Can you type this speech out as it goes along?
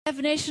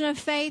Definition of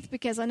faith,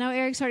 because I know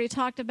Eric's already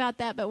talked about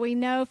that, but we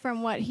know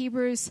from what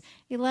Hebrews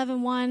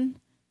 11:1,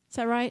 is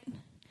that right?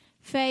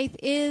 Faith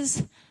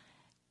is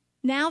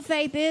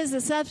the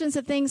substance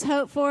of things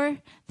hoped for,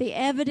 the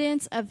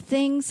evidence of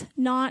things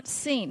not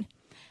seen.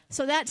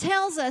 So that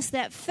tells us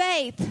that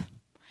faith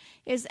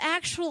is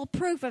actual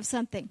proof of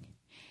something.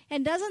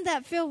 And doesn't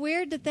that feel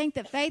weird to think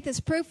that faith is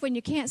proof when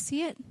you can't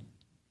see it?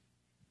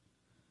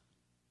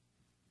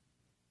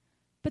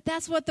 But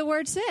that's what the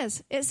word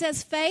says. It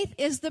says faith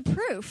is the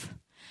proof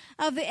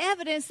of the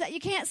evidence that you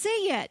can't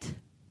see yet.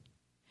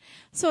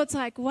 So it's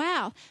like,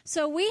 wow.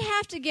 So we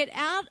have to get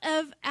out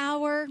of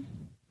our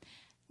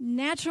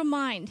natural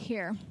mind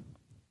here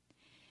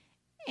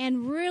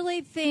and really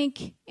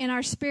think in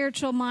our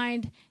spiritual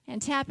mind and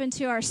tap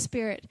into our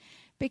spirit.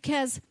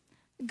 Because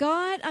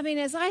God,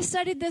 as I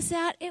studied this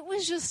out, it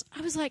was just, I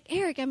was like,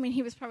 Eric,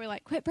 he was probably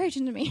like, quit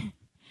preaching to me.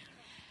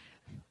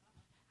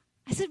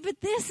 I said,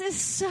 but this is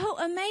so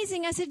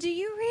amazing. I said, do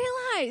you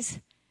realize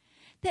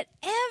that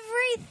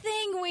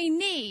everything we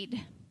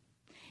need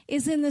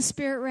is in the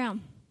spirit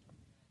realm?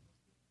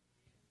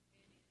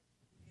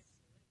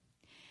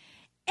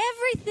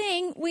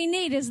 Everything we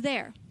need is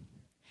there.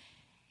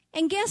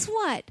 And guess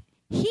what?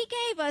 He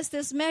gave us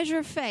this measure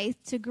of faith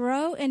to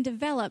grow and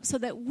develop so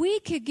that we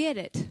could get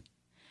it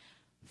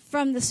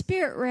from the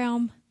spirit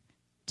realm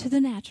to the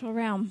natural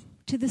realm,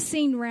 to the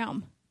seen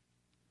realm.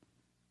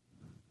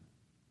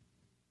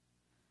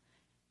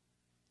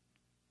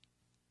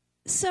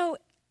 So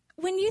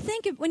when you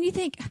think,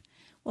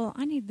 well,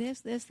 I need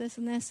this,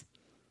 and this,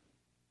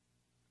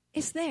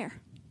 it's there.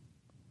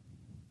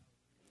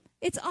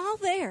 It's all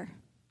there.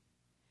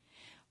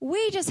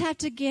 We just have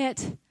to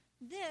get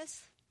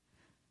this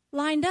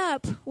lined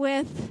up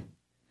with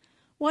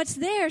what's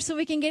there so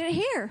we can get it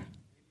here.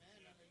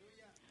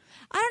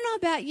 I don't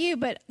know about you,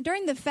 but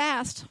during the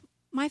fast,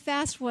 my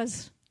fast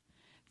was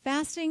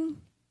fasting,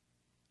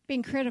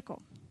 being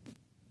critical.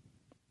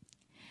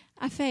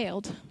 I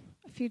failed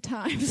a few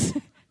times.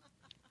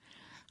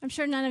 I'm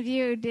sure none of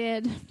you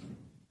did,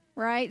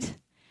 right?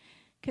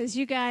 Because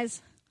you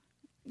guys,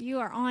 you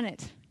are on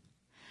it.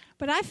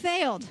 But I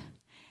failed.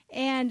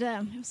 And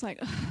it was like,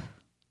 oh,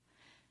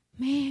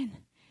 man,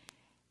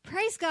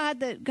 praise God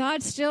that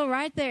God's still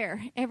right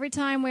there every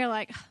time we're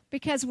like,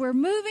 because we're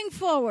moving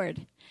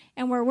forward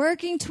and we're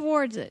working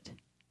towards it.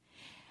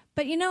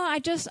 But,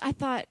 I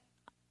thought,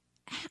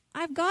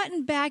 I've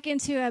gotten back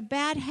into a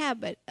bad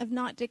habit of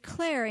not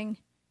declaring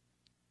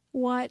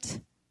what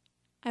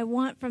I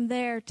want from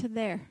there to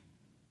there.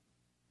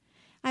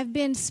 I've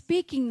been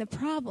speaking the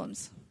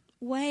problems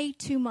way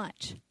too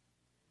much.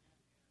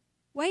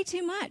 Way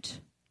too much.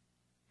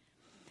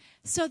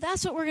 So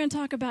that's what we're going to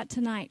talk about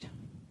tonight.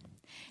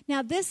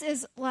 Now, this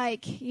is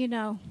like,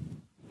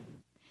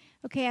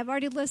 okay, I've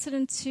already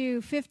listened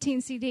to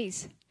 15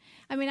 CDs.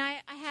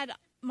 I had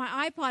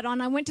my iPod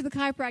on. I went to the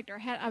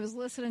chiropractor. I was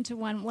listening to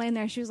one laying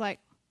there. She was like,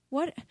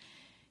 what?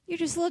 You're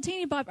just a little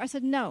teeny bop. I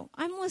said, no,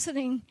 I'm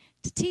listening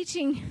to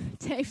teaching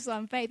tapes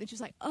on faith. And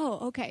she's like,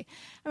 oh, okay.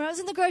 I was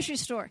in the grocery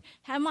store,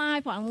 had my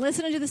iPod, and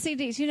listening to the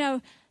CDs.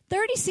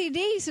 30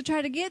 CDs to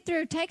try to get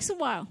through takes a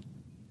while.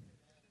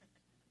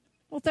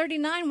 Well,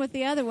 39 with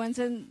the other ones,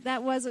 and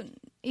that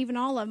wasn't even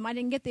all of them. I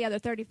didn't get the other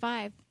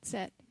 35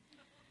 set.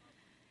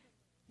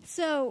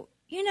 So,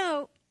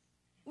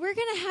 we're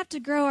going to have to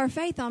grow our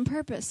faith on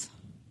purpose.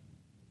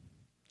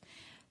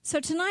 So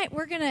tonight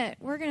we're going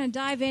to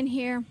dive in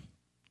here,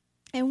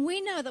 and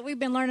we know that we've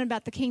been learning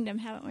about the kingdom,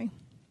 haven't we?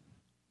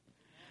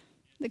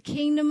 The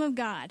kingdom of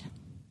God.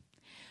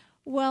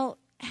 Well,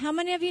 how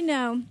many of you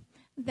know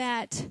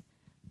that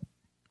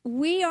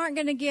we aren't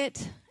going to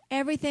get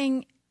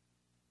everything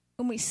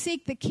when we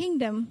seek the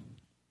kingdom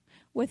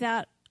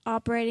without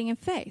operating in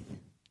faith?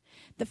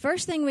 The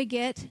first thing we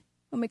get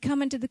when we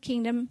come into the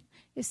kingdom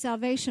is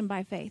salvation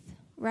by faith,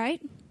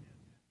 right?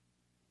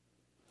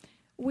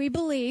 We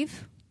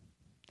believe,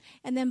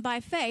 and then by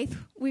faith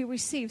we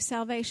receive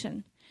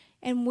salvation.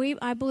 And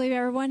I believe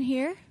everyone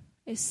here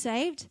is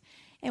saved,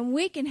 and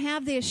we can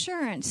have the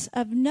assurance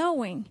of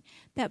knowing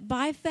that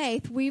by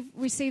faith we've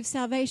received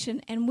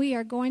salvation and we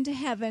are going to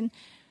heaven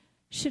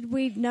should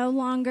we no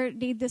longer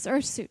need this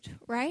earth suit,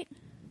 right?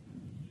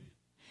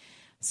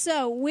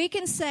 So we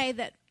can say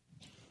that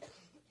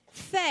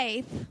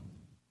faith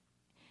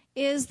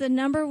is the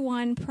number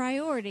one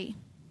priority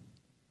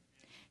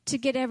to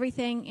get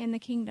everything in the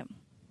kingdom.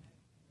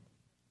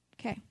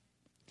 Okay.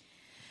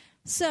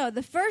 So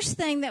the first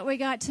thing that we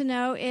got to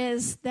know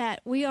is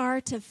that we are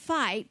to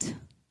fight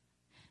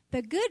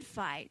the good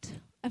fight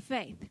of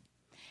faith.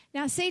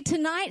 Now, see,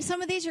 tonight,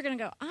 some of these are going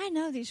to go, I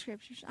know these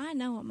scriptures. I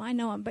know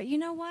them. But you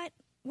know what?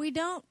 We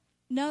don't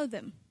know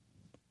them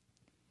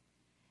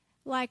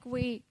like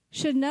we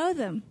should know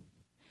them.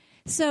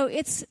 So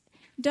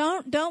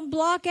don't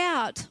block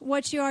out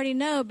what you already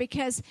know,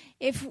 because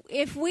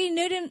if we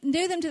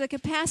knew them to the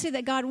capacity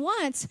that God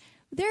wants,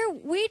 there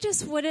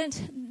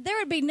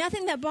would be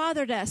nothing that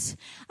bothered us.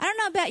 I don't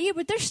know about you,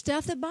 but there's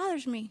stuff that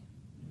bothers me.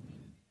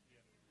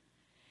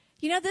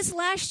 This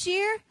last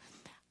year,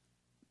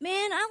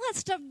 man, I let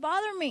stuff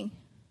bother me.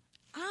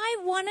 I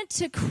wanted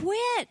to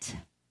quit.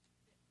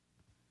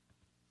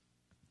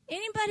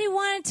 Anybody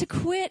wanted to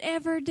quit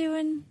ever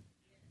doing?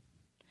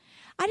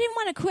 I didn't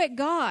want to quit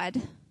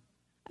God,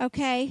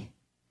 okay?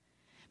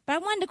 But I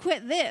wanted to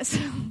quit this.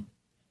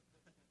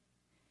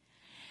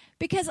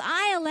 Because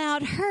I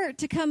allowed hurt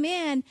to come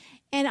in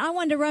and I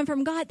wanted to run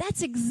from God.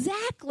 That's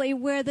exactly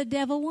where the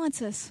devil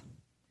wants us.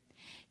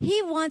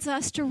 He wants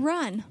us to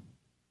run.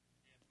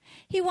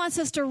 He wants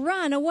us to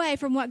run away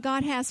from what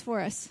God has for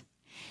us.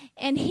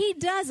 And he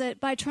does it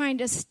by trying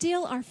to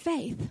steal our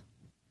faith.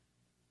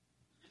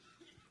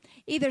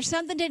 Either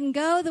something didn't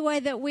go the way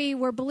that we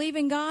were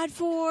believing God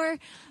for,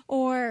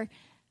 or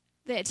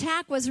the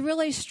attack was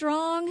really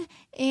strong,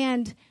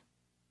 and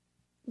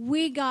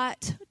we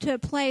got to a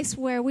place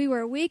where we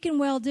were weak in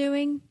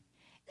well-doing,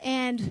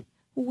 and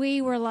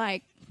we were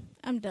like,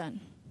 I'm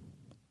done.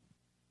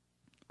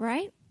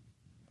 Right?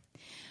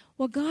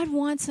 Well, God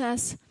wants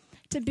us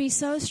to be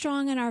so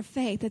strong in our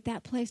faith that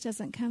that place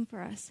doesn't come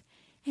for us.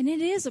 And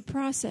it is a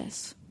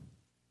process.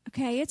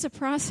 Okay? It's a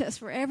process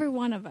for every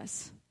one of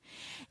us.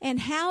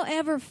 And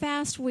however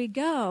fast we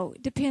go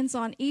depends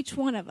on each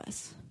one of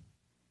us.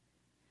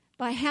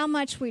 By how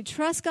much we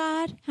trust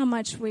God, how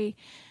much we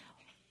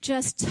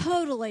just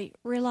totally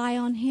rely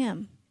on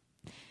him.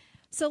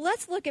 So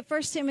let's look at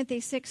 1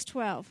 Timothy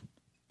 6:12.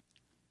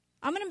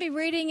 I'm going to be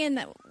reading in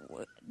the,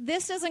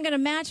 this isn't going to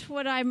match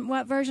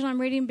what version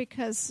I'm reading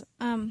because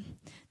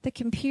the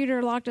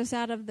computer locked us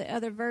out of the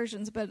other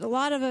versions, but a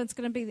lot of it's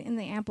going to be in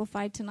the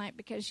Amplified tonight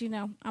because, you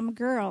know, I'm a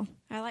girl.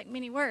 I like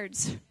many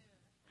words.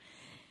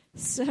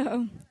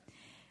 So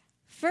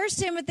 1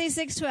 Timothy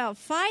 6:12,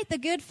 fight the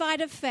good fight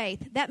of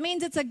faith. That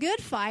means it's a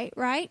good fight,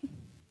 right?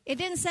 It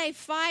didn't say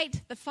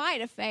fight the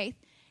fight of faith.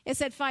 It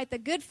said fight the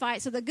good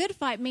fight. So the good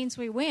fight means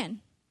we win.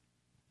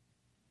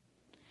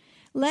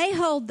 Lay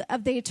hold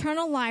of the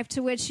eternal life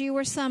to which you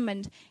were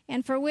summoned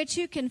and for which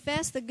you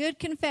confess the good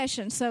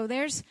confession. So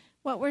there's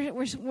what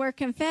we're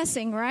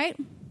confessing, right?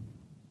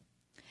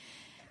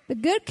 The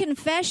good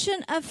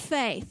confession of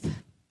faith.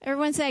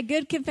 Everyone say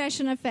good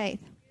confession of faith.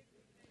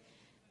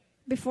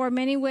 Before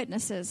many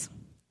witnesses.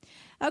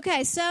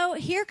 Okay, so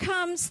here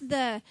comes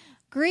the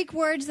Greek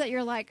words that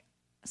you're like,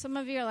 some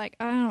of you are like,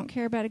 I don't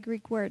care about a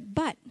Greek word,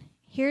 but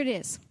here it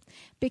is.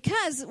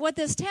 Because what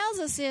this tells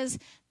us is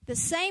the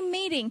same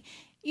meaning.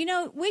 You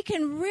know, we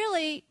can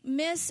really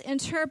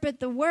misinterpret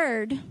the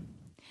word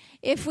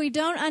if we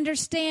don't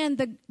understand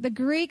the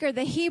Greek or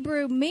the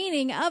Hebrew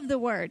meaning of the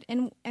word.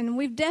 And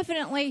we've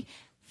definitely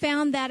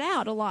found that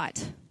out a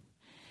lot.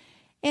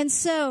 And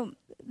so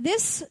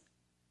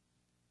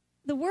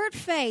the word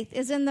faith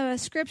is in the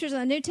scriptures in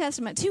the New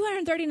Testament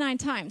 239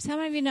 times. How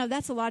many of you know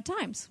that's a lot of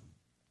times?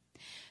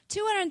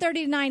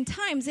 239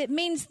 times, it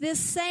means this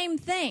same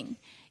thing.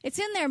 It's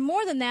in there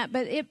more than that,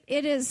 but it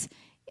is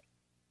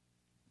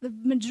the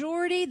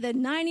majority, the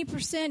 90%,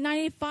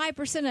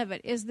 95% of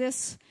it is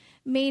this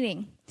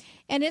meaning.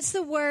 And it's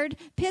the word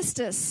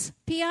pistis,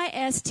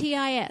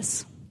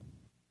 P-I-S-T-I-S.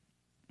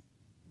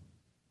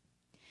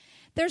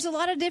 There's a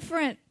lot of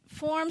different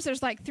forms.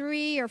 There's like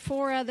 3 or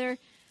 4 other.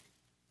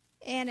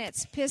 And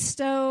it's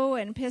pisto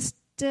and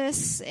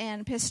pistis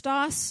and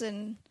pistos.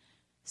 And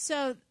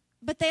so,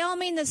 but they all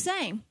mean the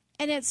same.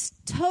 And it's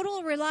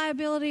total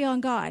reliability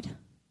on God.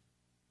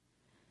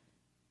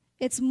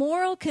 It's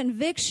moral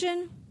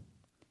conviction.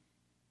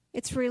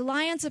 It's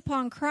reliance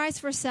upon Christ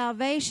for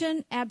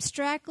salvation,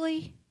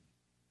 abstractly.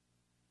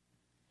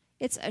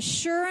 It's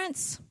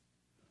assurance,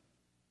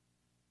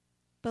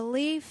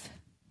 belief,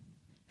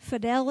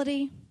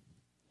 fidelity,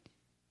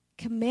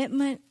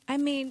 commitment. I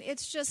mean,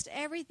 it's just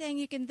everything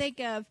you can think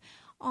of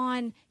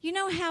on, you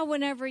know how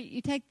whenever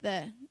you take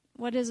the,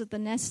 what is it, the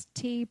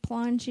Nestea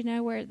plunge, you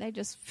know, where they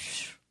just,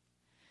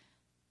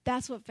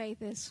 that's what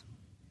faith is.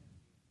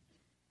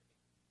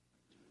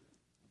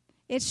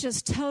 It's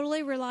just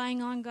totally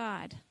relying on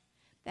God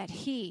that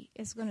he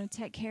is going to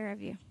take care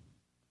of you.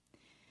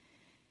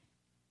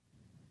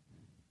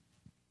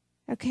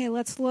 Okay,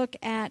 let's look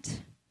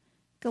at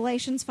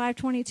Galatians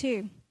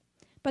 5:22.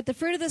 But the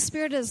fruit of the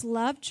Spirit is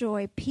love,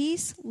 joy,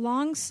 peace,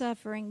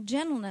 long-suffering,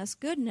 gentleness,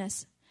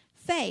 goodness,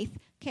 faith.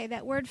 Okay,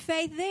 that word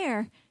faith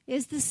there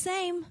is the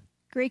same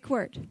Greek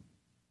word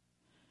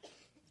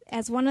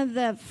as one of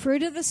the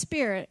fruit of the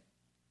Spirit.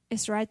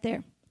 It's right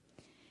there.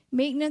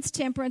 Meekness,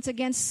 temperance,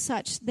 against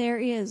such there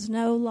is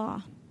no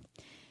law.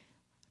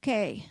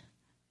 Okay,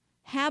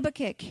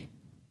 Habakkuk,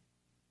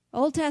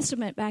 Old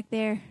Testament back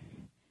there,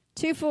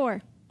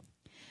 2:4.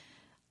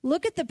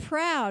 Look at the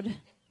proud.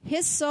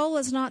 His soul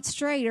is not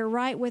straight or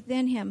right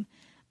within him,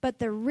 but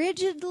the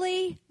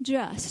rigidly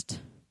just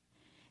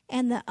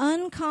and the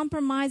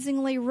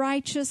uncompromisingly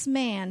righteous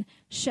man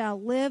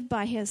shall live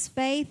by his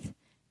faith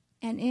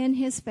and in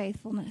his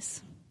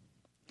faithfulness.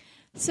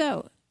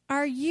 So,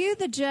 are you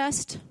the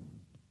just?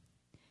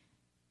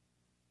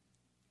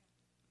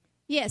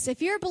 Yes,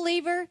 if you're a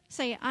believer,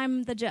 say,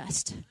 I'm the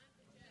just.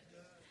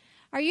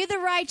 Are you the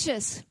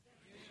righteous?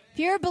 If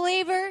you're a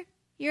believer,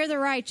 you're the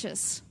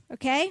righteous.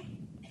 Okay?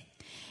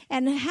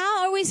 And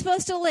how are we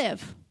supposed to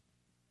live?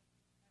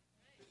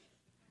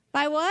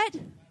 By what?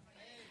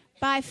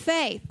 By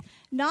faith.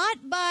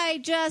 Not by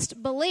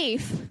just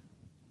belief,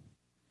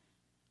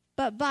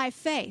 but by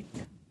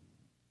faith.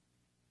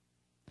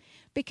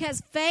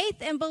 Because faith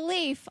and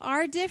belief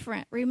are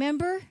different.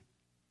 Remember?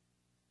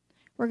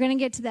 We're going to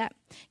get to that.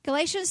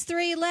 Galatians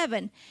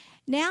 3:11.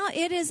 Now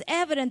it is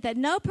evident that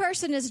no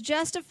person is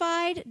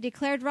justified,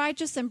 declared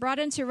righteous, and brought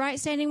into right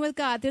standing with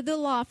God through the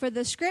law. For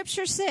the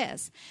Scripture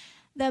says,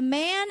 the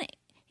man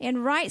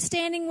in right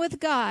standing with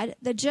God,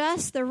 the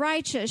just, the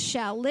righteous,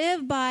 shall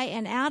live by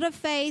and out of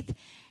faith.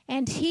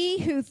 And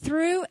he who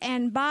through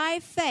and by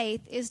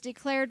faith is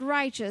declared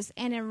righteous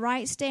and in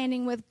right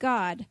standing with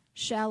God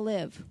shall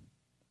live.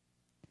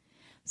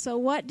 So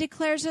what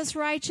declares us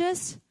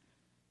righteous?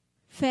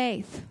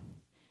 Faith.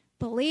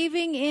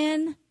 Believing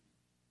in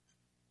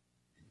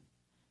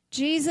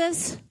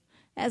Jesus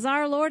as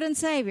our Lord and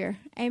Savior.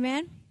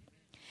 Amen?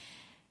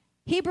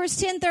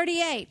 Hebrews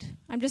 10:38.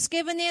 I'm just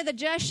giving you the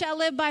just shall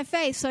live by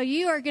faith, so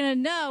you are going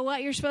to know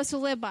what you're supposed to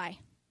live by.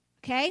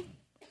 Okay?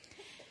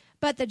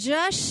 But the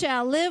just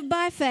shall live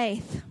by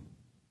faith.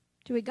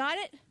 Do we got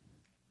it?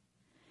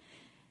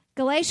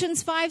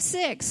 Galatians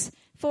 5:6.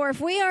 For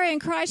if we are in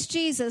Christ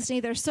Jesus,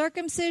 neither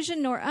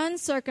circumcision nor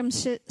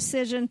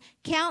uncircumcision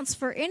counts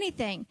for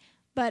anything,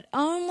 but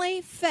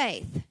only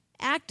faith,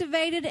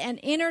 activated and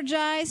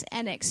energized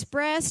and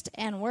expressed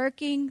and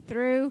working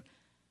through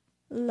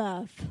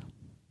love.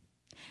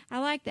 I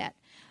like that.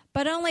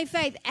 But only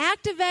faith,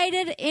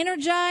 activated,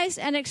 energized,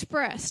 and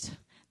expressed.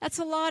 That's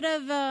a lot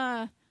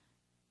of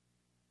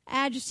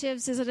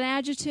adjectives. Is it an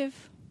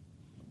adjective?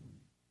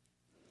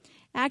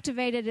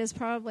 Activated is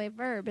probably a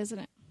verb, isn't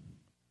it?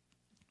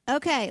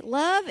 Okay,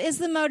 love is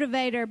the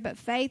motivator, but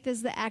faith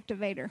is the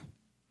activator.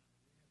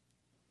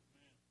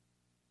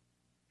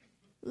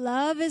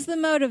 Love is the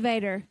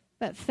motivator,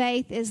 but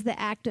faith is the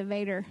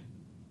activator.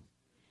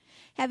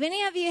 Have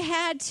any of you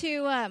had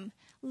to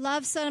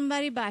love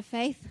somebody by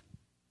faith?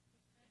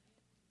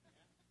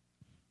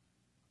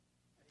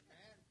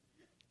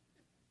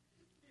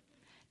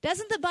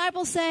 Doesn't the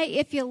Bible say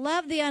if you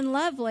love the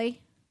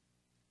unlovely,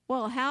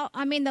 well,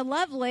 the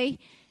lovely,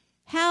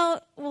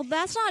 well,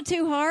 that's not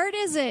too hard,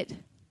 is it?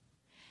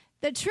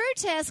 The true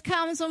test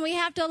comes when we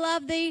have to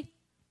love the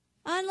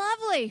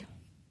unlovely.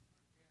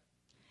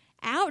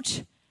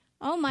 Ouch.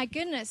 Oh, my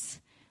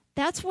goodness.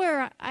 That's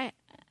where I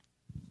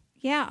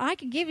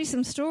could give you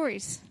some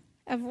stories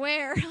of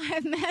where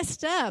I've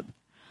messed up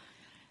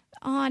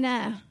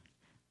on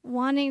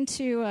wanting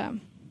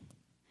to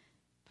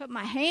put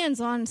my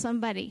hands on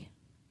somebody.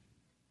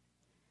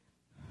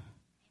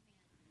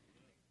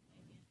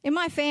 In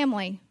my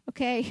family,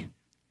 okay?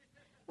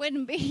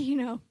 Wouldn't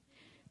be,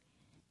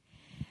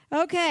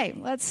 Okay,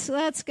 let's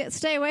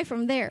stay away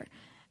from there.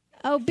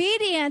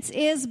 Obedience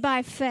is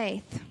by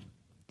faith.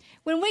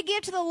 When we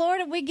give to the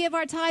Lord and we give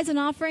our tithes and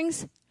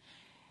offerings,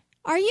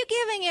 are you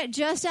giving it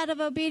just out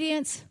of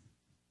obedience?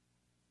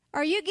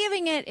 Are you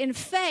giving it in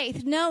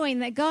faith, knowing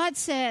that God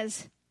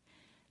says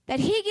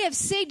that He gives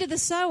seed to the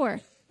sower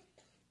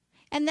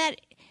and that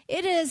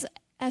it is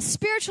a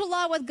spiritual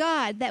law with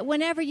God that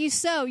whenever you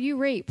sow, you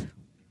reap?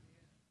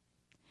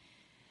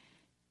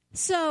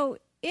 So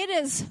it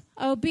is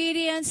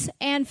obedience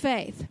and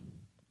faith.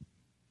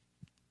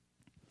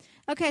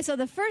 Okay, so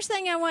the first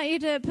thing I want you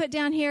to put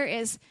down here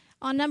is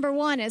on number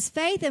 1 is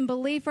faith and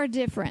belief are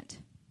different.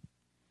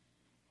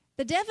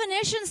 The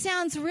definition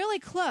sounds really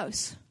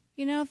close.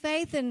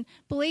 Faith and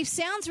belief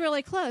sounds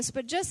really close.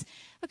 But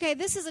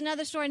this is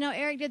another story. I know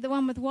Eric did the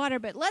one with water,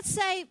 but let's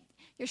say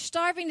you're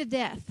starving to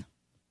death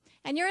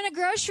and you're in a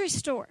grocery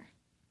store.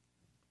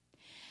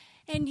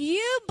 And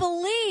you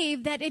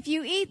believe that if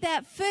you eat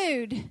that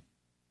food,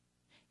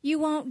 you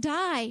won't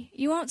die.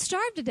 You won't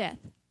starve to death.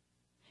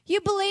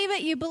 You believe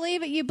it, you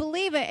believe it, you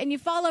believe it, and you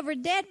fall over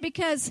dead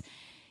because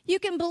you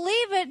can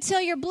believe it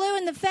till you're blue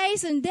in the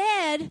face and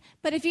dead,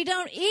 but if you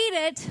don't eat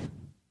it,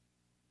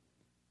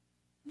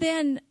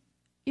 then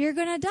you're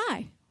going to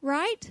die,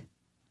 right?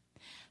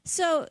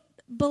 So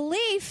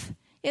belief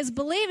is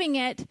believing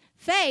it.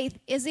 Faith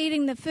is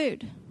eating the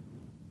food.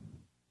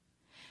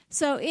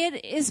 So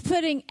it is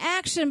putting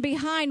action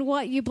behind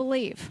what you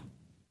believe.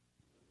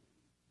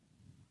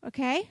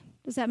 Okay?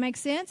 Does that make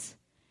sense?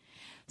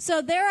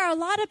 So there are a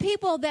lot of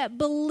people that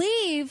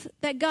believe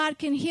that God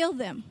can heal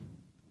them,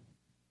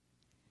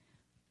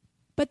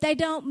 but they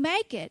don't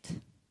make it.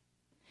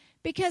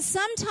 Because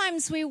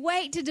sometimes we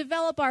wait to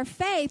develop our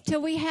faith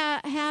till we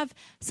have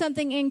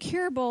something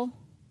incurable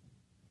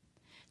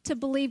to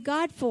believe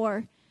God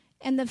for.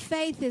 And the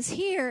faith is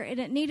here, and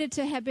it needed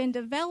to have been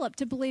developed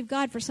to believe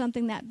God for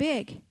something that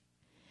big.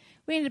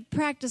 We need to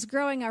practice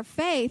growing our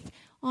faith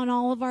on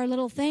all of our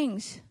little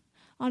things,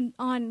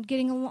 on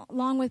getting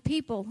along with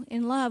people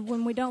in love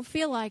when we don't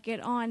feel like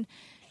it, on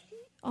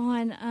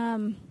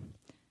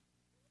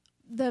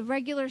the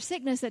regular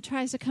sickness that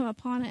tries to come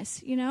upon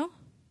us,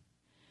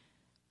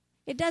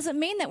 It doesn't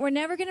mean that we're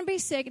never going to be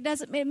sick.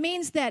 It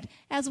means that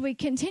as we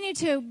continue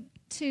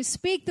to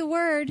speak the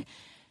word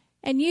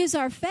and use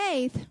our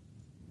faith,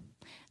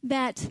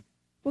 that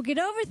we'll get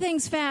over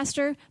things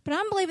faster. But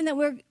I'm believing that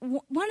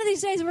one of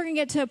these days we're going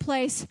to get to a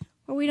place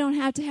where where we don't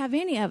have to have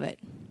any of it.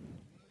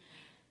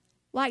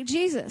 Like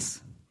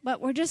Jesus.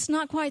 But we're just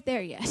not quite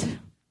there yet.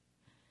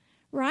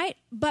 Right?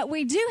 But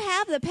we do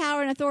have the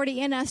power and authority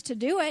in us to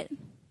do it.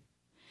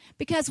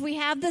 Because we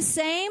have the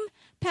same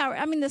power.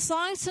 I mean, the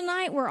songs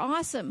tonight were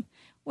awesome.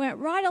 Went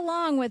right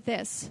along with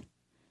this.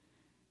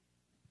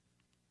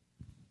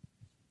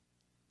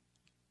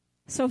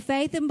 So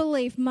faith and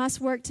belief must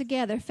work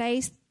together.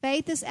 Faith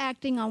is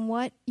acting on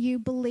what you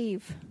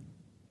believe.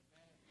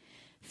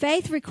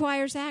 Faith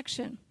requires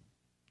action.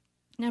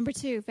 Number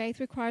 2, faith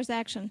requires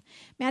action.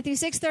 Matthew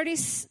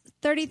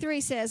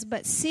 6:33 says,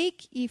 "But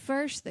seek ye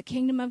first the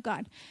kingdom of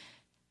God."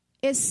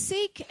 Is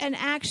seek an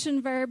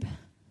action verb?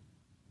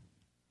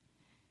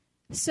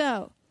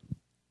 So,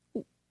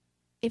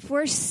 if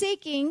we're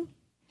seeking,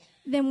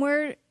 then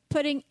we're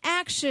putting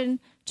action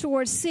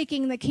towards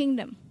seeking the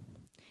kingdom.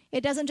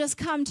 It doesn't just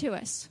come to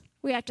us.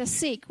 We have to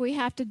seek. We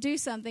have to do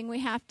something. We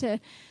have to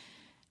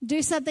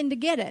do something to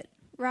get it,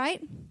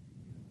 right?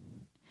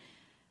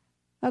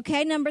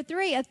 Okay, number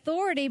 3,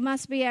 authority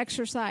must be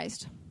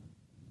exercised.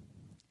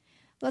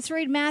 Let's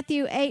read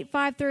Matthew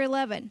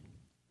 8:5-11.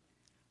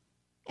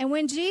 "And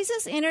when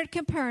Jesus entered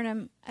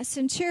Capernaum, a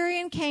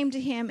centurion came to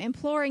him,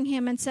 imploring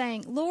him and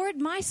saying, 'Lord,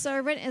 my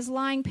servant is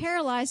lying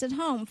paralyzed at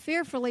home,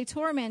 fearfully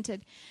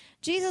tormented.'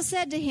 Jesus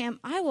said to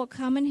him, 'I will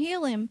come and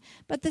heal him.'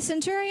 But the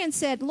centurion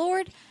said,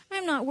 'Lord, I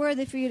am not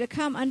worthy for you to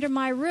come under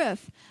my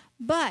roof,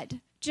 but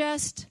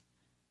just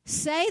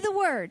say the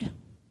word.'"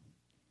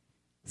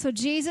 So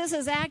Jesus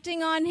is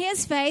acting on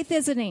his faith,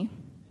 isn't he?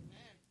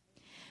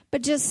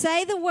 "But just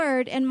say the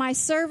word, and my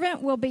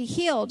servant will be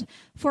healed.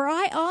 For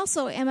I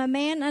also am a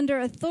man under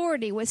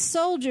authority, with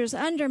soldiers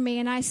under me.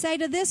 And I say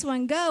to this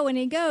one, 'Go,' and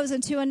he goes,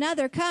 and to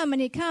another, 'Come,'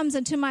 and he comes,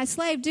 and to my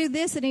slave, 'Do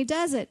this,' and he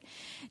does it."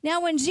 Now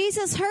when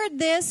Jesus heard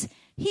this,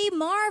 he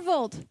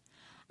marveled.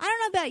 I don't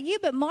know about you,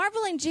 but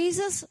marveling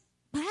Jesus,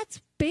 that's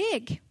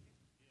big.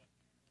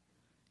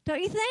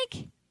 Don't you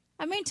think?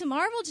 I mean, to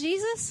marvel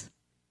Jesus?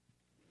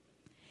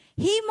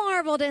 He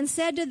marveled and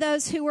said to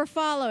those who were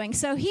following.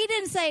 So he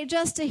didn't say it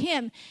just to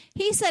him.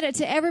 He said it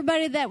to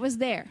everybody that was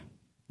there.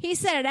 He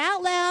said it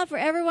out loud for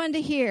everyone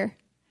to hear.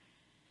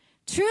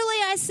 "Truly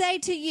I say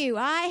to you,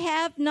 I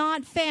have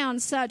not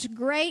found such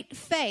great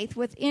faith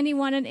with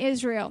anyone in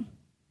Israel."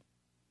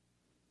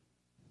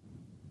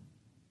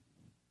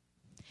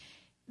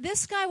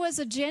 This guy was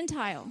a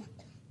Gentile.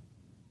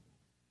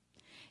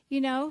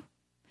 You know?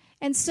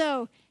 And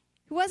so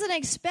he wasn't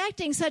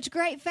expecting such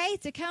great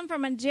faith to come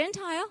from a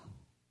Gentile.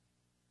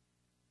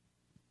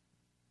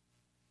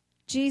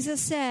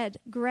 Jesus said,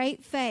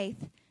 great faith.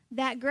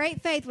 That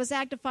great faith was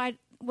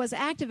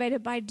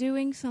activated by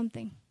doing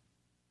something.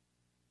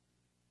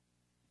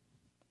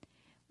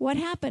 What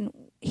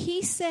happened?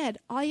 He said,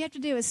 all you have to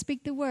do is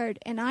speak the word,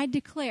 and I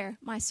declare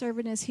my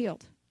servant is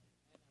healed.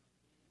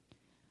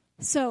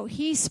 So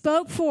he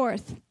spoke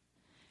forth.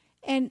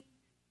 And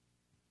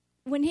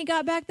when he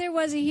got back there,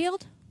 was he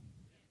healed?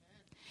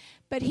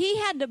 But he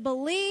had to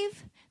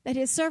believe that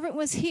his servant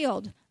was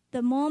healed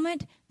the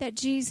moment that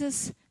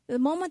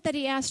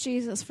he asked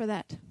Jesus for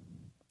that.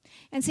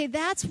 And see,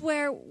 that's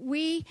where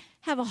we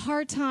have a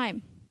hard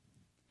time.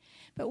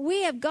 But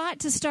we have got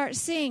to start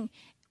seeing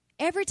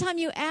every time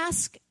you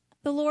ask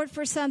the Lord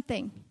for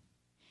something,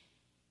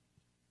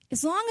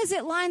 as long as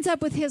it lines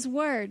up with his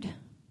word,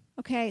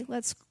 okay,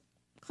 let's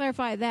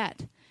clarify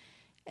that.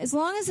 As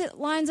long as it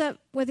lines up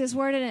with his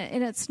word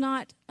and it's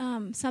not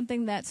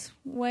something that's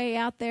way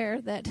out there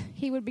that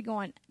he would be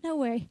going, no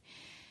way.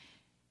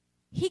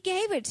 He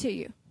gave it to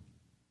you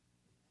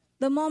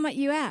the moment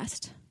you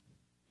asked.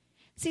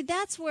 See,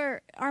 that's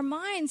where our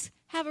minds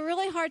have a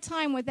really hard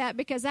time with that,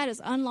 because that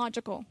is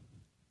unlogical.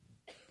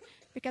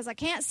 Because I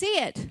can't see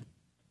it.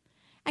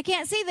 I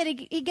can't see that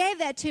he gave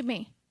that to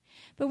me.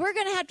 But we're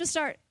going to have to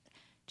start,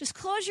 just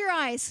close your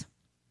eyes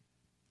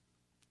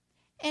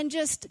and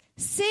just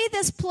see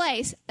this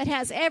place that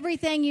has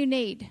everything you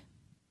need.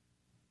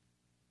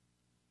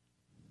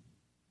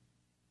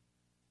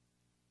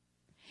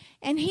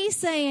 And he's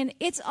saying,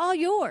 it's all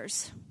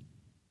yours.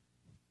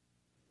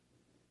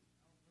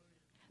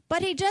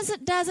 But he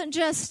doesn't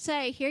just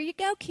say, here you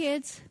go,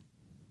 kids.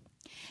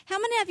 How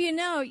many of you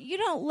know you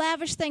don't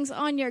lavish things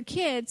on your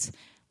kids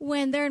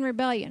when they're in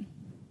rebellion?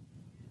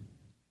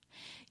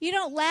 You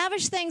don't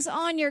lavish things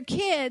on your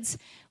kids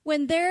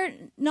when they're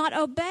not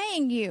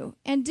obeying you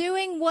and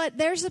doing what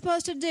they're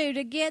supposed to do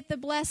to get the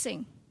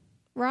blessing,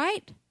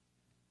 right?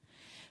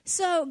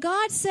 So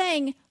God's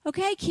saying,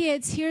 okay,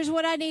 kids, here's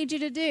what I need you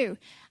to do.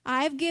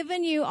 I've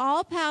given you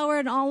all power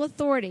and all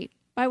authority.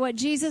 By what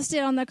Jesus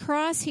did on the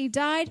cross, he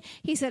died.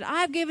 He said,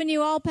 I've given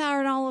you all power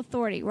and all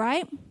authority,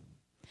 right?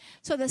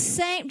 So the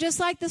same, just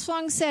like the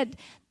song said,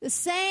 the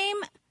same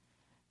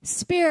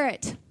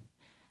spirit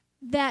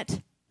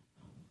that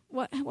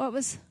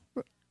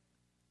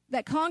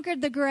that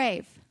conquered the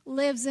grave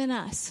lives in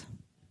us.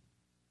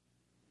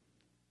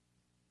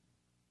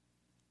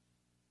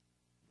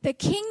 The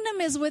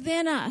kingdom is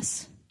within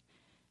us.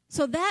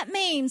 So that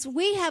means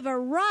we have a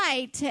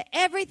right to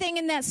everything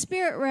in that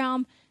spirit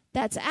realm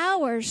that's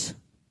ours,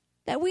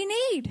 that we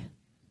need.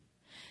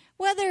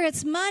 Whether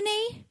it's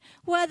money,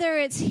 whether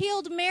it's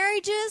healed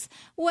marriages,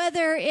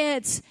 whether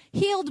it's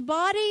healed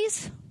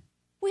bodies,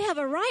 we have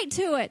a right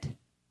to it.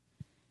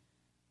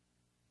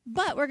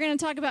 But we're going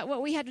to talk about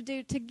what we have to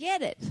do to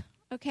get it,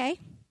 okay?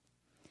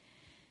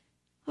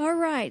 All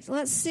right,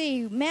 let's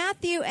see.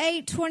 Matthew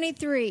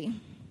 8:23.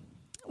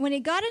 When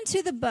he got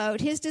into the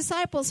boat, his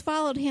disciples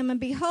followed him, and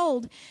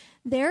behold,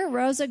 there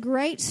arose a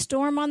great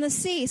storm on the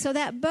sea, so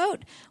that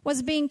boat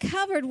was being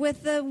covered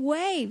with the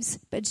waves.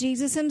 But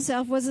Jesus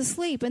himself was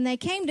asleep, and they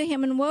came to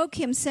him and woke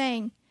him,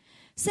 saying,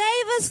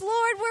 "Save us,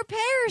 Lord, we're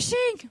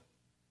perishing."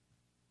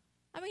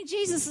 I mean,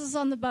 Jesus is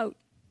on the boat.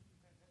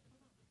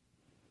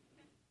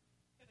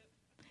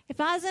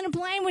 If I was in a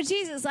plane with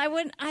Jesus,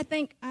 I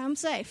think I'm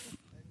safe.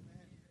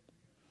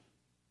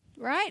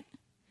 Right?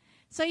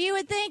 So you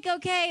would think,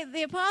 okay,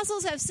 the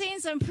apostles have seen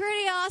some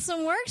pretty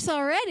awesome works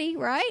already,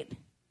 right?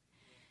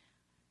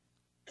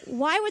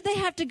 Why would they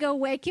have to go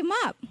wake him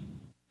up?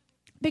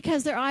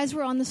 Because their eyes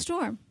were on the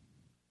storm.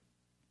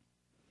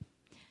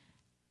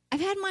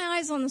 I've had my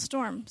eyes on the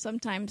storm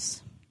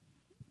sometimes.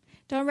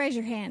 Don't raise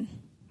your hand.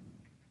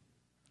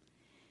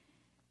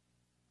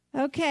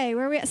 Okay,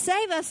 where are we at?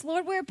 Save us,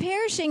 Lord, we're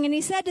perishing. And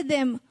he said to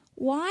them,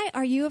 why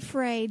are you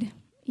afraid,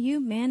 you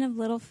men of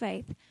little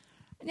faith?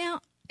 Now,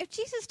 if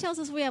Jesus tells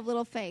us we have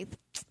little faith,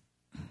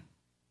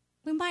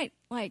 we might,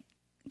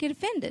 get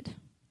offended.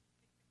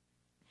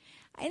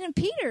 And then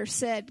Peter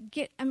said,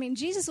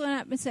 Jesus went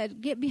up and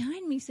said, "Get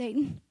behind me,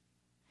 Satan."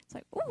 It's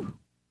like, ooh,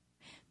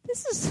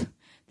 this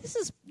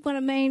is one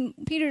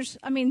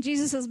of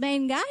Jesus'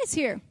 main guys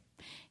here.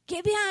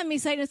 Get behind me,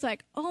 Satan. It's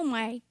like, oh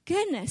my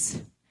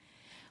goodness.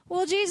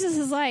 Well, Jesus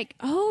is like,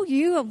 oh,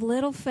 you of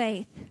little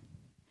faith.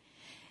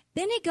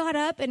 Then he got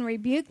up and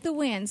rebuked the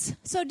winds.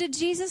 So did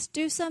Jesus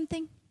do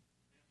something?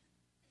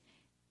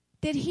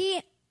 Did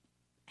he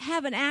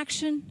have an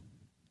action?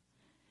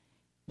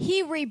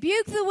 He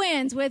rebuked the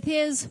winds with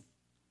his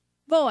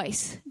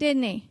voice,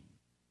 didn't he?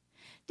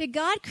 Did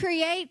God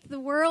create the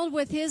world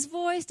with his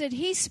voice? Did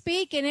he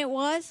speak and it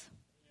was?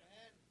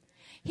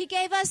 He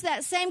gave us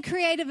that same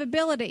creative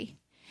ability.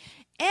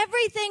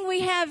 Everything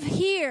we have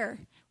here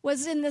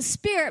was in the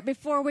spirit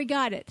before we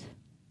got it.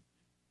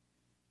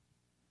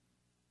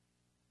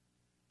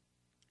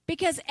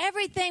 Because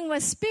everything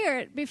was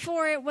spirit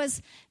before it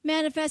was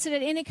manifested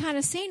in any kind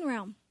of seen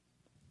realm.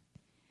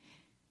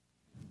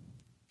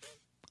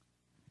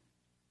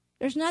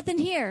 There's nothing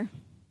here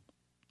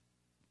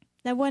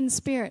that wasn't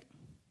spirit.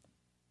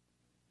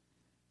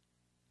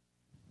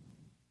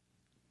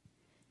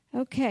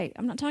 Okay,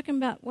 I'm not talking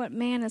about what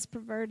man has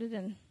perverted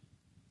and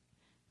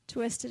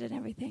twisted and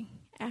everything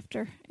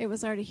after it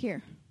was already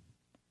here.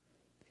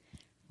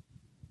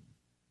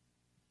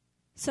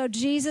 So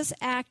Jesus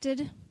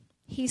acted,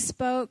 he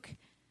spoke,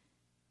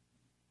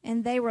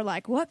 and they were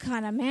like, what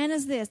kind of man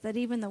is this that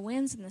even the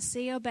winds and the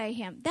sea obey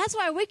him? That's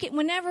why we can,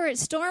 whenever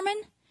it's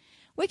storming,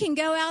 we can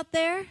go out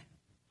there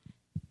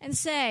and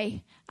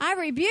say, I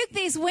rebuke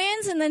these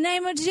winds in the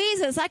name of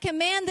Jesus. I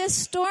command this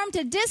storm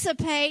to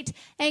dissipate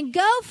and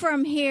go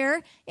from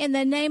here in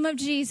the name of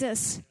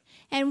Jesus.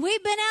 And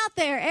we've been out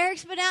there.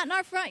 Eric's been out in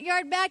our front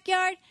yard,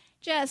 backyard.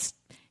 He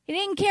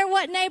didn't care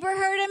what neighbor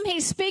heard him.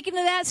 He's speaking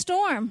to that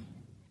storm.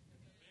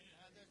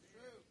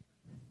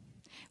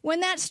 When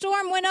that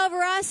storm went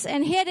over us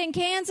and hit in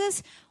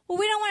Kansas, well,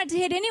 we don't want it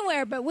to hit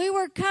anywhere, but we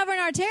were covering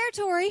our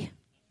territory.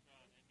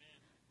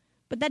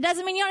 But that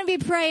doesn't mean you don't be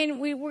praying.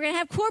 We're going to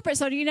have corporate.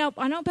 So,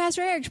 I know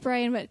Pastor Eric's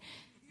praying, but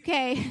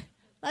okay,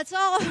 let's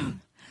all do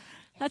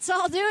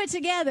it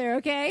together,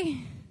 okay?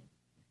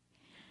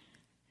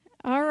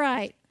 All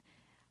right.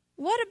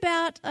 What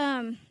about,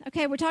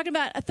 we're talking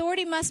about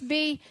authority must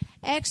be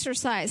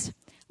exercised.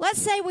 Let's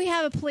say we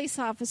have a police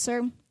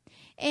officer,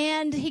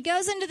 and he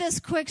goes into this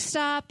quick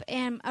stop,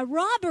 and a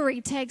robbery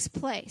takes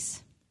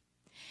place.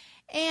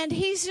 And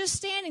he's just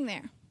standing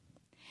there.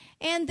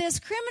 And this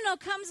criminal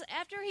comes,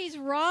 after he's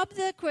robbed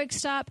the quick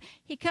stop,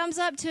 he comes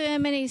up to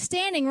him, and he's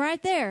standing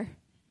right there.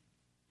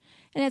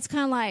 And it's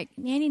kind of like,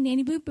 nanny,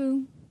 nanny, boo,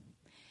 boo.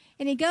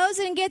 And he goes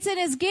and gets in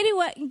his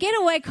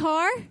getaway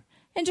car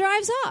and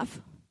drives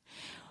off.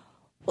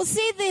 Well,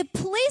 see, the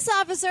police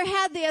officer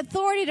had the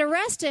authority to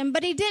arrest him,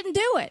 but he didn't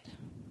do it.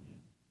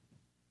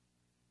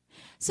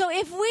 So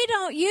if we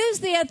don't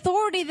use the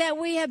authority that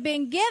we have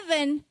been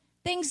given,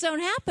 things don't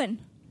happen.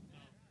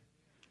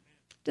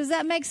 Does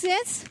that make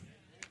sense?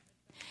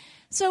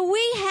 So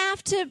we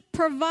have to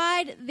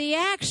provide the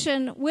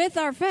action with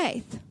our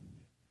faith.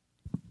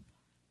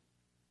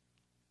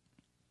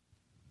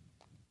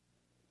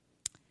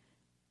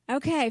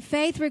 Okay,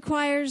 faith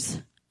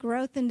requires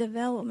growth and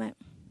development.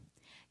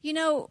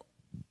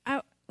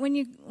 When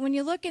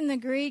you look in the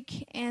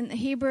Greek and the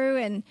Hebrew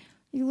and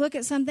you look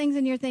at some things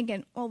and you're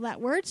thinking, well,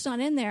 that word's not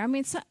in there. I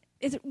mean,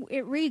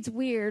 it reads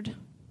weird.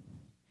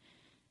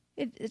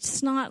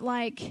 It's not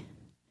like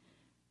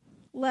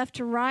left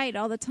to right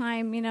all the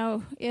time.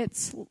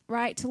 It's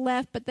right to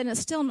left, but then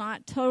it's still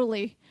not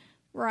totally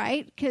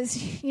right? Because,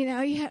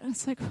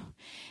 it's like,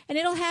 and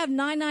it'll have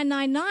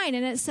 9999,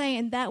 and it's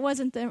saying that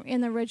wasn't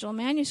in the original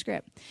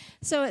manuscript.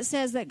 So it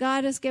says that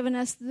God has given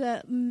us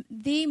the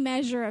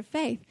measure of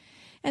faith.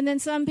 And then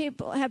some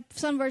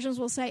versions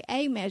will say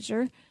a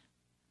measure,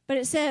 but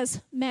it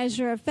says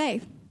measure of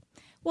faith.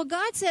 Well,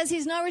 God says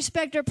he's no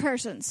respecter of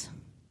persons.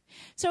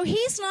 So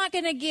he's not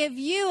going to give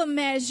you a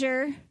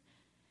measure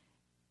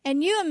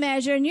and you a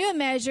measure and you a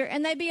measure,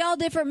 and they be all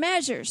different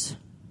measures.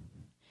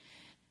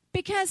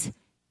 Because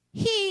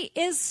he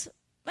is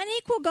an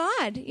equal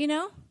God,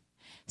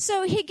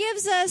 So he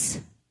gives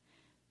us,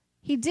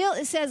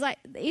 it says like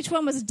each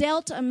one was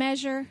dealt a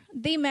measure,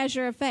 the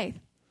measure of faith.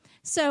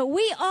 So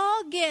we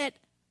all get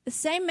the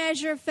same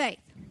measure of faith.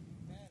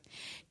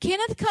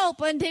 Kenneth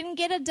Copeland didn't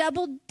get a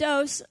double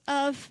dose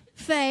of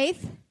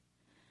faith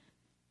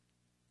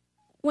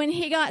when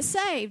he got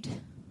saved.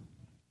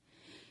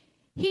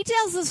 He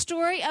tells the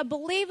story of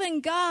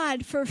believing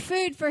God for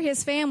food for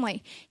his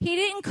family. He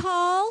didn't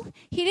call.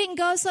 He didn't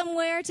go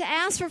somewhere to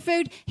ask for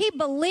food. He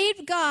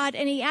believed God,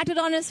 and he acted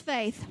on his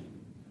faith.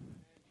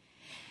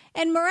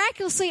 And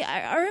miraculously,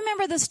 I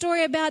remember the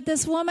story about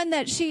this woman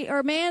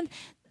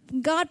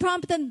God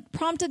prompted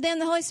them,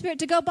 the Holy Spirit,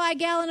 to go buy a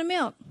gallon of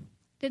milk.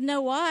 Didn't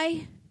know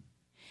why.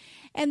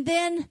 And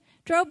then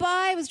drove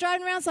by, was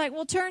driving around, it's like,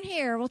 we'll turn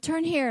here.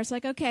 It's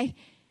like, okay.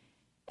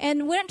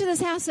 And went to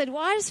this house and said,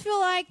 well, I just feel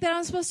like that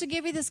I'm supposed to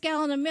give you this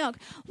gallon of milk.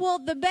 Well,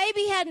 the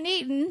baby hadn't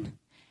eaten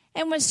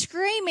and was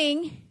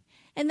screaming,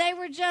 and they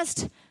were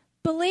just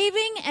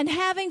believing and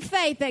having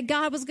faith that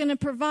God was going to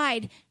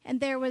provide,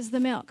 and there was the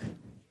milk.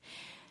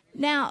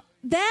 Now,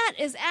 that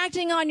is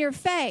acting on your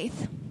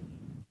faith.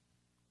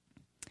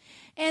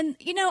 And,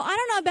 I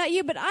don't know about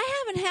you, but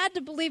I haven't had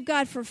to believe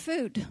God for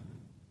food.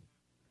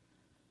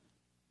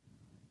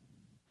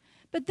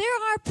 But there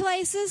are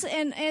places,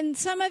 and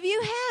some of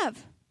you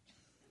have.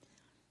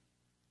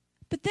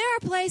 But there are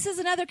places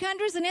in other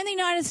countries and in the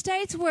United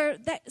States where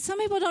some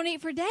people don't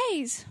eat for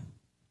days.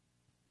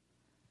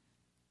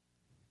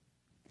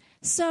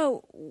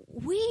 So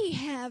we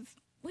have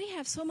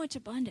so much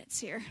abundance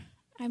here.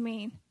 I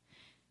mean,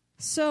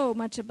 so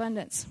much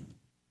abundance.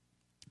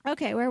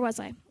 Okay, where was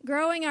I?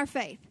 Growing our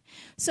faith.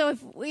 So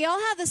if we all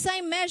have the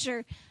same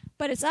measure,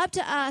 but it's up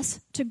to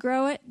us to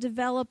grow it,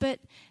 develop it.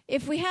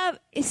 It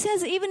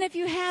says even if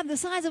you have the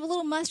size of a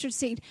little mustard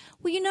seed,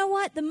 well, you know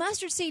what? The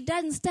mustard seed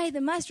doesn't stay the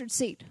mustard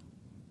seed.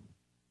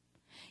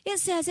 It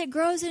says it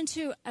grows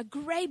into a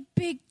great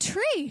big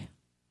tree.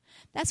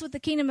 That's what the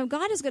kingdom of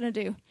God is going to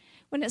do.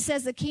 When it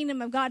says the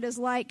kingdom of God is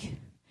like,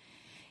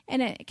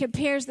 and it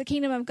compares the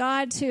kingdom of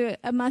God to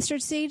a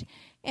mustard seed,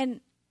 and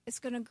it's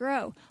going to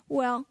grow.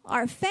 Well,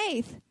 our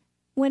faith,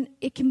 when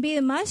it can be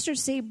a mustard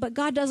seed, but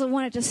God doesn't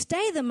want it to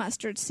stay the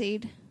mustard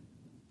seed.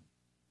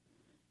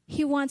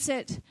 He wants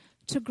it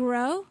to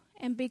grow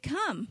and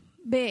become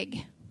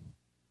big.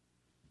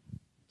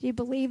 Do you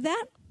believe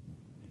that?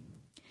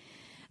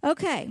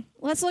 Okay,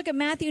 let's look at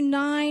Matthew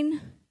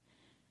 9,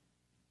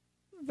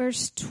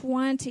 verse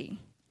 20.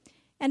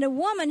 And a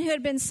woman who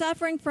had been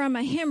suffering from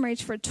a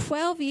hemorrhage for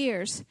 12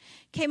 years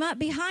came up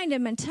behind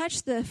him and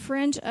touched the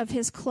fringe of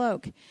his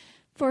cloak.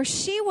 For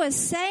she was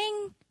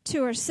saying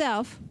to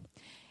herself,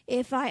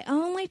 if I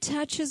only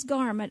touch his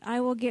garment,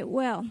 I will get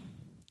well.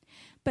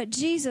 But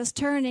Jesus,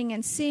 turning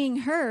and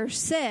seeing her,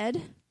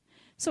 said,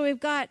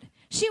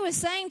 she was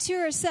saying to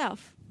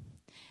herself.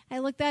 I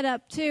looked that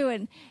up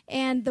too,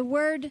 and the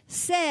word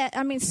said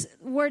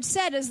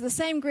is the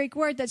same Greek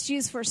word that's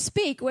used for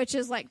speak, which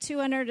is like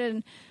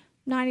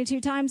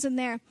 292 times in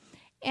there,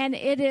 and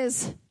it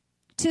is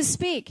to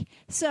speak.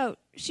 So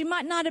she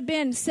might not have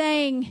been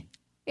saying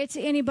it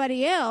to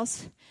anybody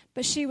else,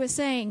 but she was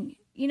saying,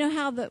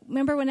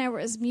 remember when there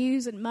was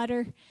muse and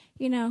mutter,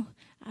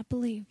 I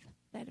believe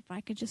that if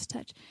I could just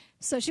touch.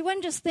 So she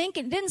wasn't just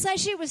thinking, didn't say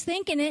she was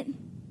thinking it.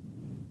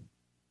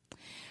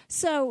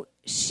 So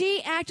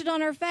she acted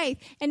on her faith,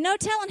 and no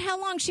telling how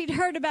long she'd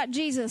heard about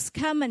Jesus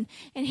coming,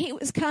 and he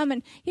was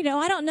coming. I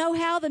don't know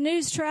how the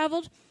news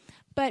traveled,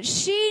 but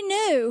she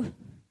knew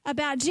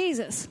about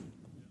Jesus.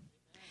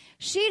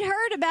 She'd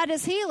heard about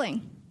his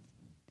healing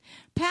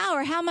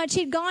power, how much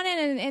he'd gone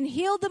in and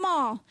healed them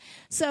all.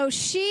 So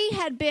she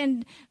had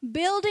been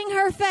building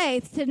her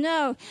faith to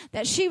know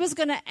that she was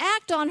going to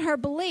act on her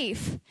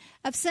belief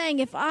of saying,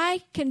 if I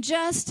can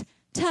just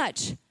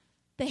touch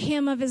the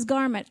hem of his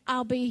garment,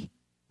 I'll be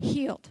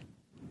healed.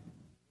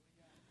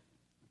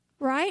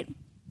 Right?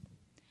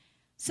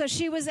 So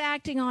she was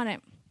acting on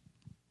it.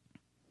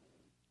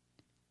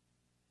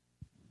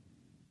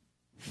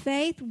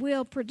 Faith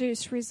will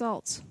produce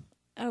results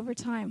over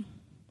time.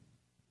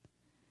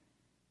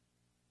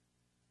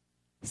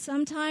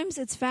 Sometimes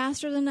it's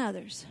faster than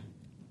others.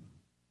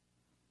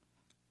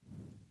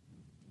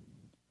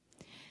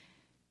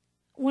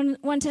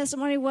 One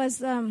testimony was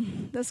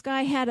this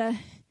guy had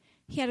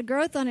a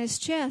growth on his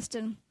chest,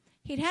 and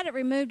he'd had it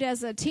removed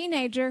as a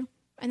teenager,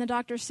 and the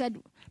doctor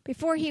said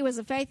before he was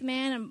a faith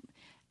man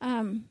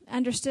and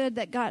understood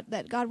that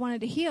God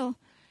wanted to heal,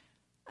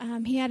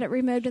 he had it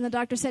removed, and the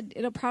doctor said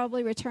it'll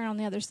probably return on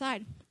the other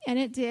side. And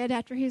it did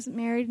after he was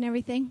married and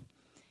everything.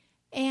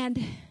 And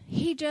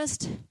he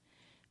just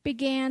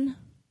began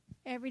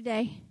every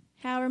day,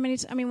 however many,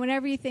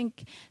 whenever you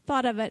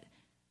thought of it,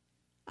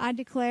 I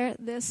declare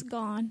this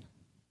gone.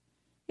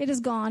 It is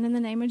gone in the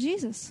name of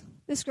Jesus.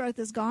 This growth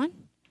is gone.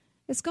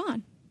 It's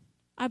gone.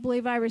 I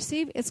believe I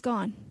receive. It's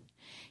gone.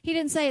 He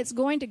didn't say it's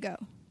going to go.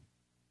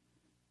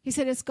 He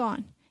said it's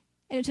gone.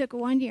 And it took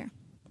 1 year.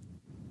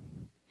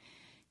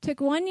 It took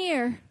 1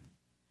 year.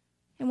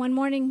 And one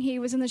morning he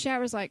was in the shower,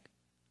 was like,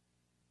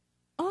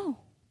 oh,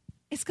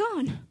 it's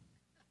gone.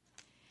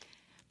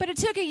 But it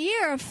took a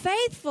year of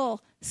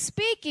faithful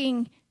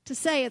speaking to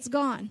say it's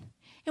gone.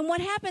 And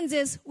what happens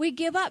is we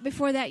give up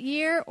before that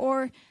year,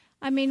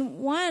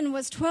 one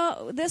was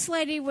 12, this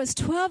lady was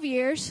 12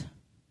 years.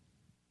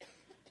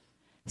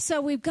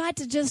 So we've got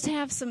to just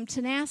have some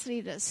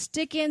tenacity to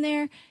stick in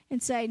there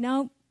and say,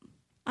 no,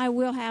 I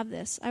will have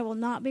this. I will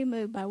not be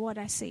moved by what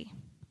I see.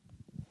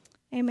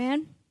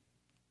 Amen?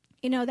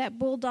 You know, that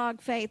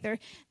bulldog faith, or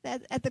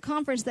that at the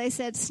conference they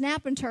said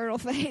snapping turtle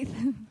faith.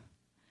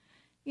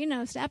 You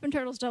know, snapping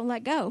turtles don't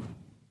let go,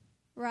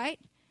 right?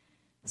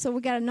 So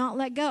we got to not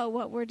let go of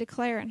what we're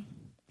declaring.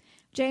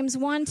 James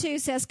 1:2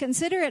 says,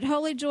 consider it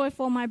wholly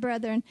joyful, my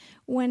brethren,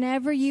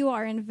 whenever you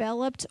are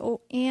enveloped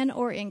in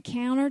or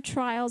encounter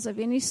trials of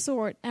any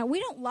sort. Now, we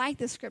don't like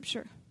this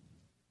scripture.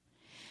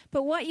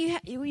 But what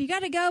you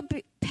got to go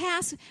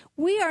past,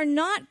 we are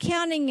not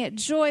counting it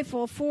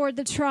joyful for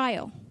the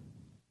trial.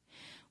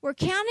 We're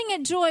counting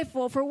it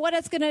joyful for what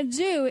it's going to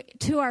do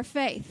to our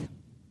faith.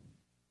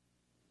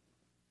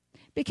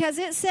 Because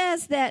it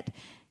says that,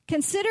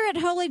 consider it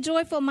wholly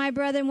joyful, my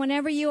brethren,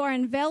 whenever you are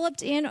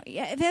enveloped in.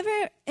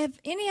 Have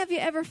any of you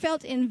ever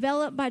felt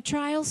enveloped by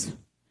trials?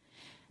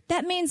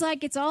 That means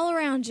like it's all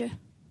around you.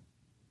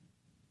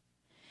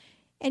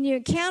 And you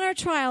encounter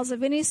trials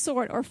of any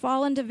sort or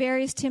fall into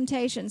various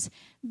temptations.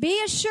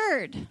 Be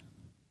assured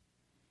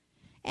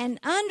and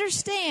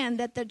understand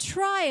that the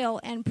trial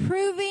and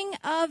proving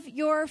of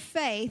your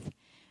faith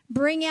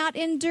bring out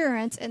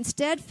endurance and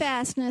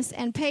steadfastness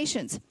and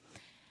patience.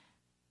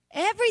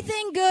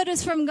 Everything good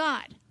is from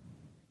God.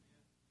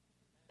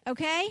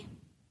 Okay?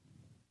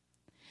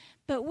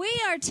 But we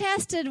are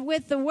tested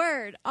with the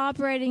word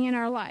operating in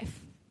our life.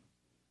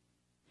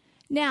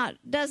 Now,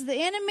 does the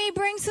enemy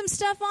bring some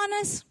stuff on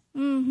us?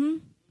 Mm-hmm.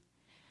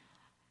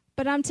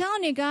 But I'm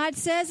telling you, God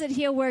says that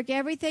he'll work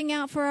everything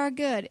out for our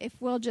good if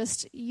we'll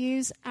just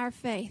use our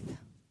faith.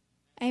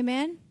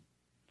 Amen?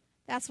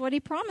 That's what he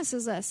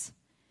promises us.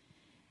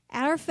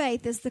 Our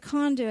faith is the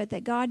conduit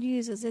that God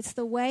uses. It's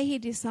the way he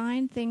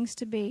designed things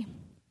to be.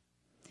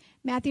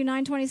 Matthew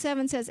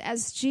 9:27 says,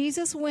 as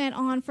Jesus went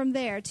on from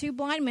there, 2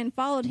 blind men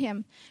followed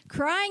him,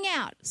 crying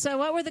out. So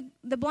what were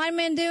the blind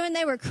men doing?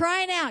 They were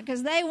crying out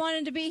because they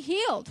wanted to be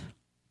healed.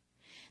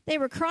 They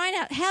were crying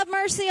out, have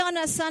mercy on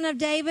us, Son of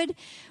David.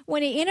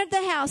 When he entered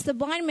the house, the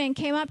blind men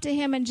came up to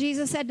him, and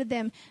Jesus said to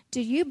them,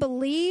 do you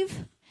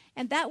believe?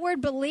 And that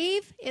word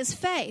believe is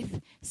faith.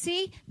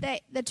 See,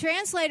 the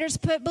translators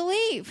put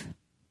believe.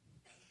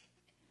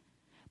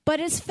 But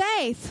it's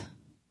faith.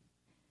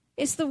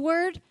 It's the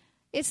word,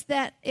 it's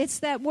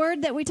that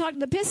word that we talked,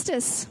 the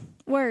pistis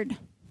word.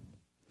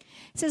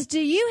 It says, do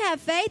you have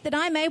faith that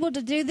I'm able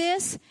to do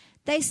this?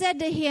 They said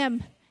to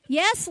him,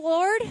 yes,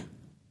 Lord.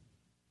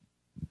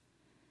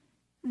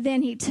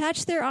 Then he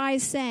touched their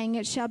eyes, saying,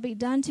 it shall be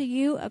done to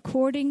you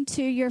according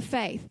to your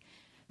faith.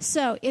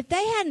 So if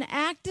they hadn't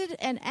acted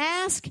and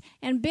asked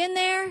and been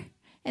there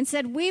and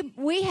said,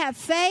 we have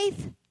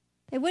faith,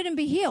 they wouldn't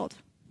be healed.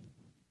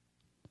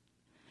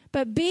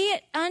 But be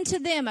it unto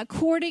them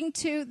according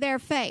to their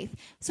faith.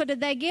 So did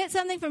they get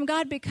something from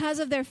God because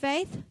of their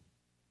faith?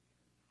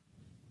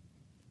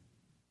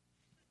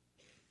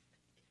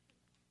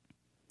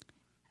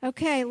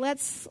 Okay,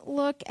 let's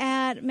look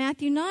at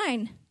Matthew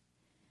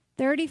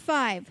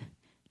 9:35.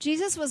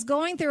 Jesus was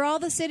going through all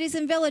the cities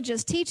and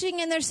villages,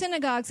 teaching in their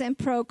synagogues and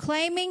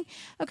proclaiming.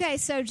 Okay,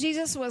 so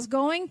Jesus was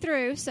going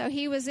through, so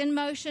he was in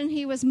motion,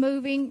 he was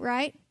moving,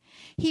 right?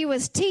 He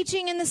was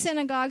teaching in the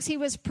synagogues, he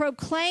was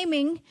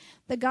proclaiming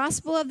the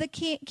gospel of the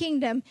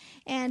kingdom,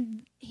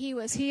 and he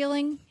was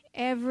healing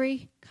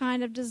every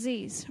kind of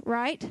disease,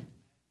 right?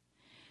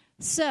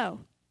 So,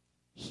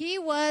 he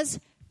was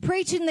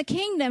preaching the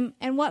kingdom,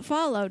 and what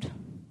followed?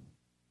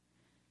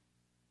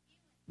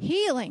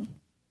 Healing.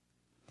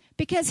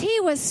 Because he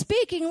was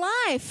speaking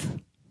life.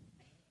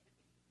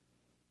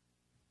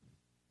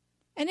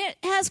 And it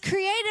has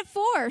creative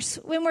force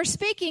when we're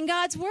speaking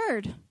God's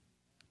word.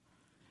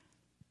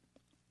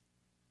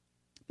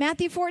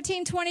 Matthew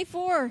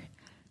 14:24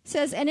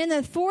 says, and in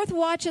the 4th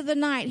watch of the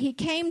night, he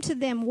came to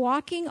them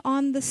walking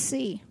on the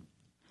sea.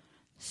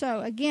 So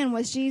again,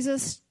 was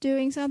Jesus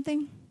doing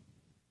something?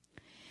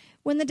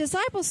 When the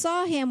disciples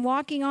saw him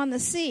walking on the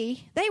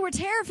sea, they were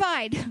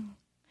terrified.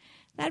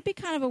 That'd be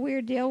kind of a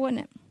weird deal,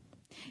 wouldn't it?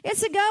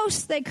 It's a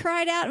ghost, they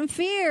cried out in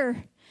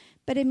fear.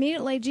 But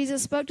immediately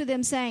Jesus spoke to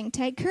them, saying,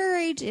 take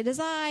courage, it is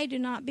I, do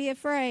not be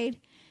afraid.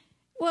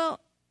 Well,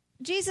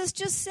 Jesus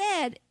just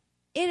said,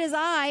 it is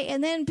I,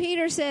 and then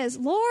Peter says,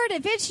 Lord,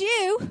 if it's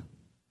you.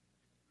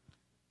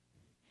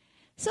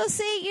 So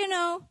see,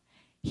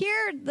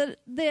 Here,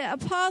 the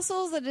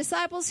apostles, the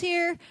disciples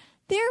here,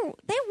 they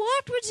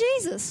walked with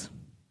Jesus.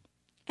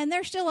 And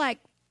they're still like,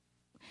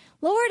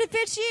 Lord, if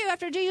it's you,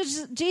 after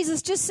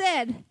Jesus just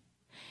said,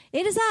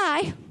 it is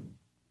I.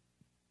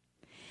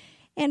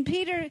 And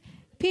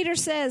Peter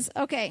says,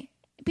 okay,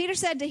 Peter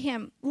said to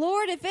him,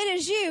 Lord, if it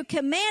is you,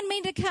 command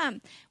me to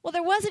come. Well,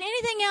 there wasn't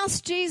anything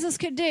else Jesus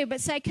could do but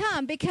say,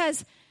 come,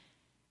 because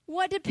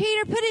what did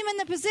Peter put him in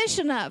the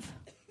position of?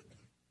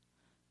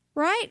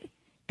 Right?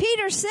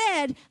 Peter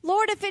said,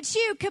 Lord, if it's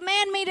you,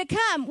 command me to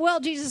come. Well,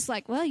 Jesus is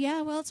like, well,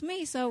 yeah, well, it's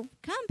me, so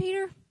come,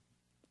 Peter.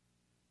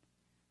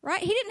 Right?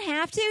 He didn't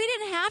have to. He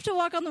didn't have to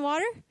walk on the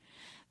water.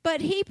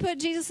 But he put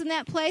Jesus in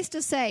that place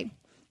to say,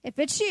 if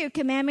it's you,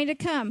 command me to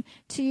come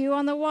to you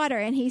on the water.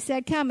 And he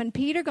said, come. And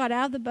Peter got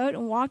out of the boat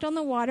and walked on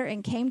the water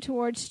and came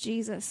towards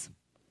Jesus.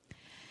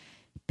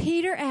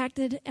 Peter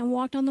acted and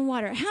walked on the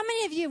water. How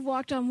many of you have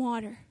walked on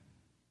water?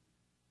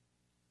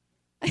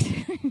 I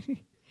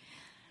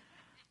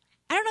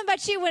don't know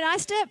about you. When I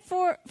step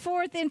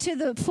forth into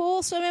the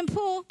swimming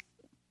pool,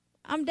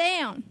 I'm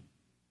down,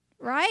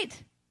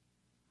 right?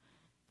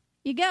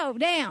 You go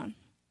down,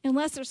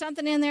 unless there's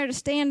something in there to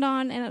stand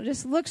on, and it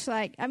just looks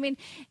like. I mean,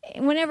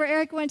 whenever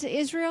Eric went to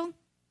Israel,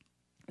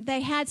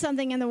 they had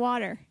something in the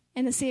water,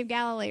 in the Sea of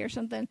Galilee or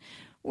something,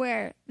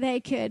 where they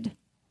could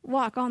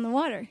walk on the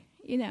water.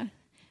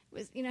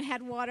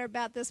 Had water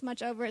about this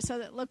much over it so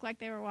that it looked like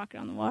they were walking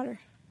on the water.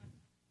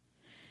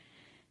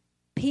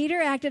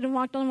 Peter acted and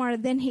walked on the water.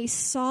 Then he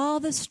saw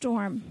the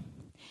storm.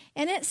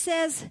 And it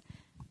says,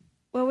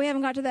 well, we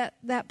haven't got to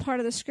that part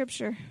of the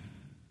scripture.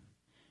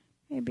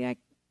 Maybe I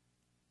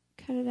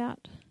cut it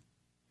out.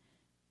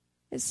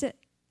 It said,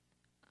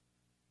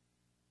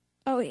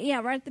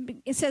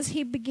 it says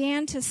he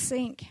began to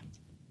sink.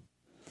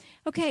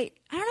 Okay,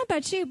 I don't know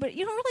about you, but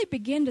you don't really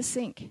begin to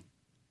sink.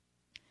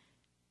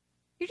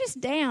 You're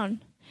just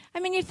down. I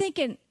mean, you're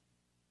thinking,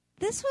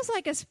 this was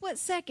like a split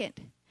second.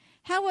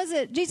 How was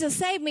it Jesus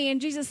saved me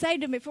and Jesus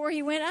saved him before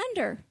he went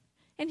under?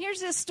 And here's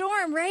this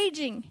storm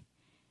raging.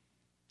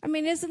 I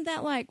mean, isn't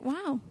that like,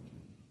 wow,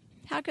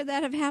 how could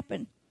that have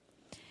happened?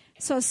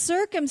 So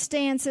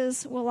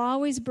circumstances will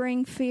always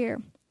bring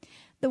fear.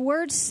 The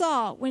word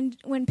saw,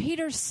 when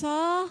Peter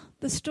saw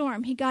the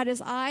storm, he got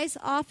his eyes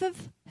off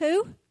of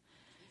who?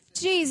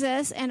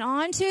 Jesus, and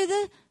onto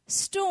the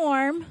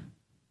storm.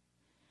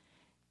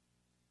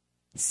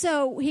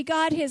 So he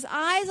got his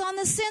eyes on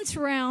the sense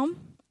realm.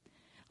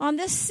 On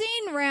this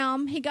scene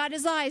realm, he got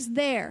his eyes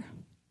there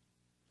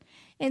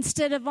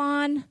instead of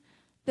on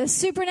the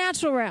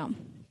supernatural realm,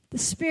 the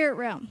spirit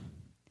realm.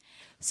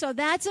 So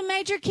that's a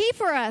major key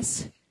for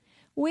us.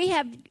 We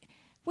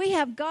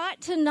have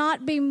got to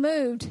not be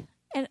moved.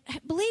 And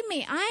believe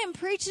me, I am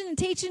preaching and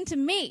teaching to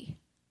me.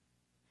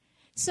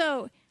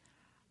 So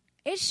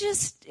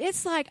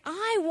it's like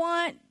I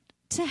want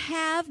to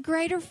have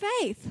greater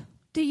faith.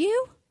 Do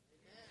you?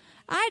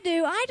 I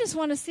do. I just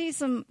want to see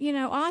some,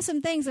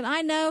 awesome things, and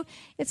I know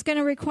it's going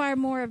to require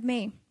more of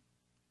me.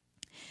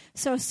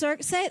 So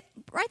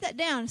write that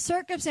down.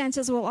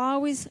 Circumstances will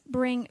always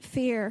bring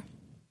fear.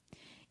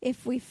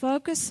 If we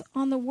focus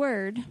on the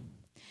Word,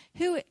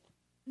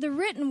 the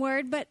written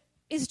Word, but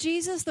is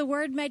Jesus the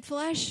Word made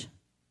flesh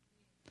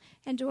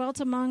and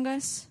dwelt among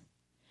us?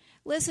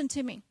 Listen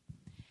to me.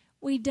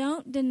 We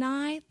don't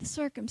deny the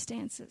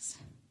circumstances.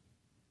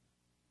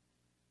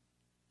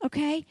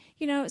 Okay?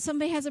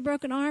 Somebody has a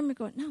broken arm. You're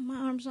going, no, my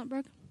arm's not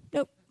broken.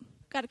 Nope.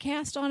 Got a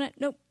cast on it.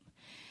 Nope.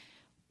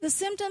 The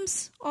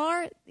symptoms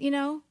are,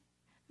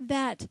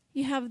 that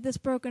you have this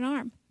broken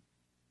arm.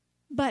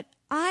 But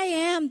I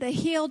am the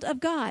healed of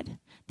God.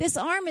 This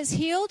arm is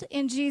healed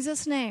in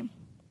Jesus' name.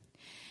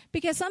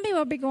 Because some people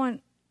will be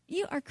going,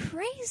 you are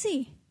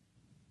crazy.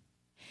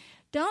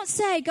 Don't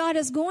say God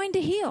is going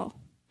to heal.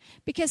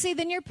 Because, see,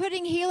 then you're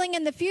putting healing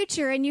in the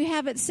future and you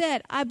haven't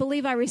said, I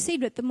believe I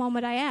received it the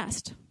moment I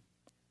asked.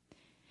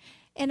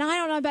 And I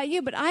don't know about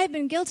you, but I have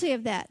been guilty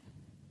of that.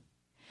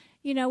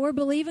 We're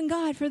believing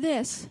God for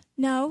this.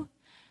 No.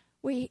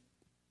 When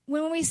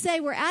we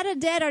say we're out of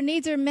debt, our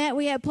needs are met,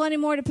 we have plenty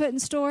more to put in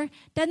store,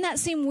 doesn't that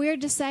seem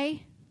weird to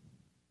say?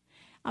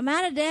 I'm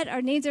out of debt,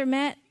 our needs are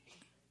met,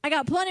 I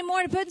got plenty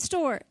more to put in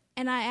store.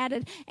 And I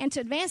added, and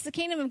to advance the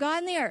kingdom of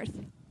God in the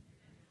earth.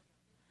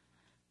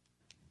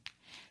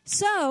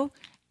 So,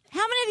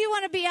 how many of you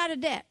want to be out of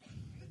debt?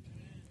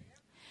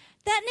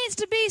 That needs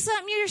to be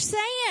something you're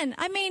saying.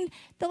 I mean,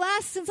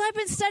 since I've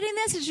been studying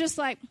this, it's just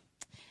like,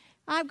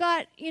 I've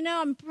got,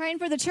 I'm praying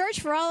for the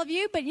church, for all of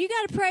you, but you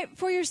got to pray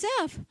for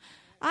yourself.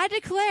 I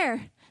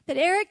declare that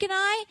Eric and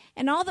I,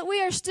 and all that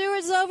we are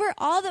stewards over,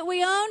 all that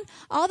we own,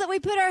 all that we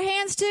put our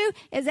hands to,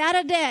 is out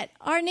of debt.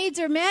 Our needs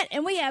are met,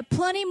 and we have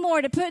plenty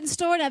more to put in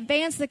store to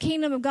advance the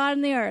kingdom of God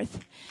in the earth.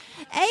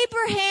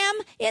 Abraham,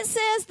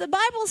 the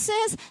Bible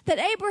says that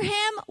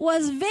Abraham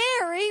was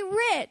very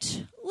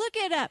rich. Look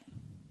it up.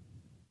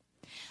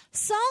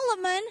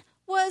 Solomon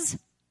was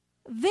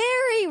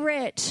very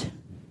rich.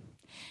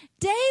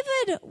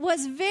 David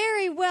was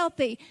very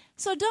wealthy.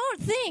 So don't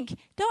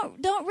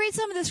read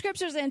some of the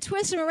scriptures and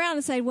twist them around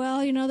and say,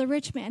 well, the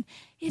rich man.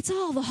 It's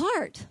all the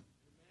heart.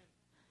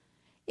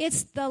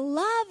 It's the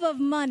love of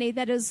money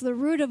that is the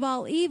root of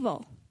all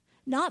evil,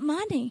 not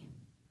money.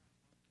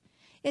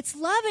 It's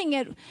loving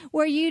it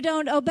where you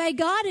don't obey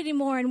God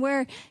anymore and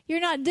where you're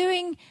not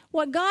doing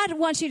what God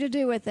wants you to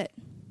do with it.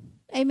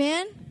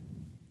 Amen?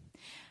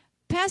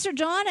 Pastor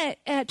John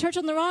at Church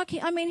on the Rock,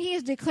 he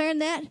is declaring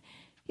that.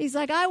 He's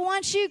like, I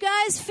want you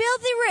guys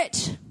filthy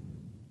rich.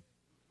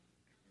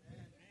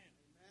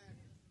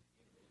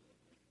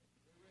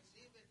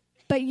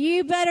 But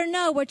you better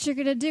know what you're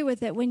going to do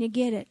with it when you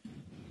get it.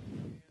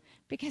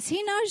 Because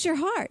he knows your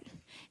heart.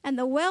 And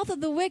the wealth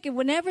of the wicked,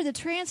 whenever the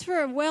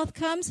transfer of wealth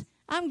comes,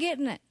 I'm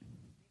getting it.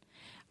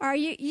 Or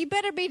you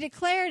better be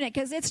declaring it,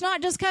 because it's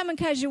not just coming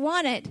because you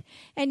want it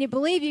and you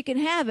believe you can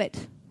have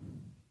it.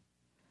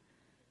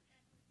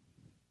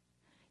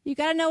 You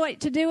got to know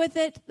what to do with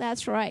it.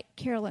 That's right,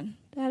 Carolyn.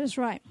 That is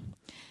right.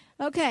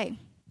 Okay.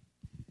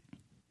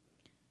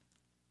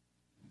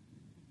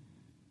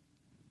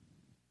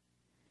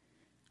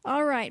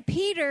 All right,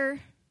 Peter,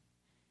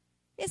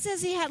 it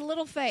says he had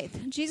little faith.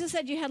 Jesus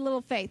said you had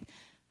little faith.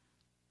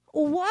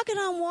 Well, walking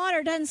on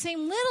water doesn't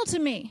seem little to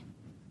me.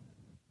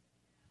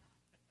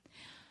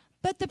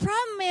 But the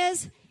problem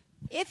is,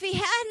 if he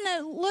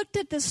hadn't looked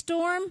at the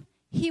storm,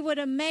 he would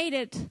have made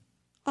it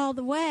all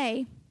the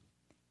way,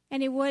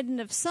 and he wouldn't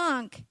have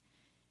sunk,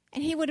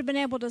 and he would have been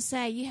able to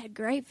say, you had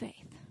great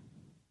faith.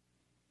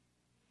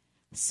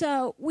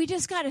 So we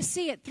just got to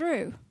see it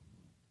through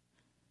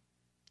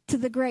to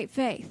the great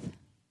faith,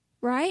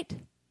 right?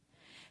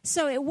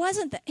 So it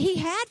wasn't that he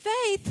had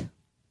faith.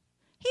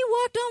 He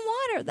walked on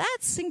water.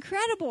 That's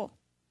incredible.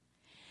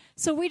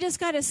 So we just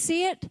got to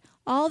see it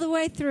all the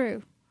way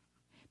through.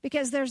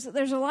 Because there's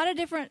a lot of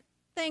different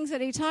things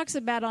that he talks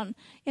about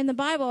in the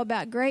Bible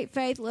about great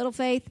faith, little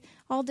faith,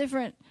 all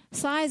different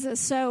sizes.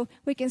 So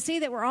we can see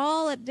that we're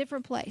all at a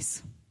different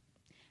place.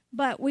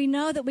 But we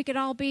know that we could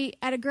all be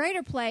at a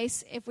greater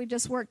place if we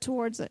just work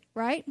towards it,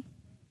 right?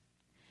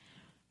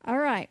 All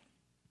right.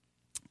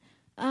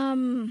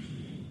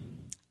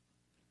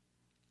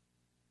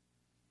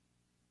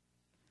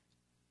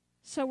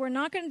 So we're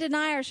not going to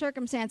deny our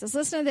circumstances.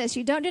 Listen to this.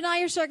 You don't deny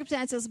your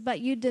circumstances,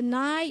 but you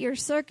deny your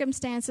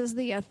circumstances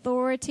the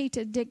authority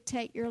to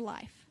dictate your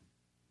life.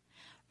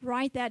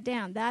 Write that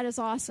down. That is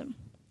awesome.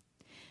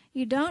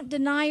 You don't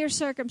deny your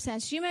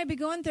circumstance. You may be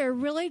going through a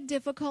really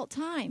difficult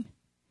time.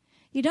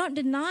 You don't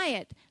deny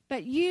it,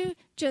 but you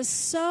just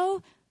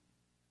so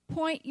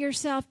point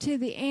yourself to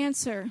the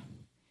answer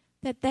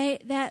that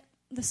the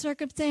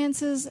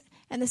circumstances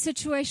and the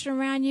situation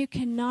around you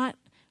cannot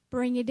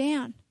bring you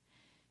down.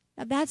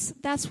 Now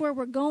that's where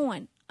we're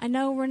going. I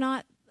know we're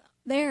not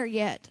there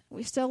yet.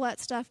 We still let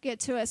stuff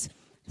get to us.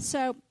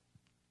 So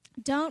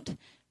don't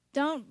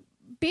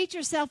beat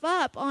yourself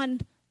up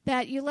on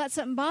that you let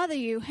something bother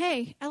you.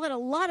 Hey, I let a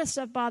lot of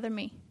stuff bother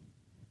me.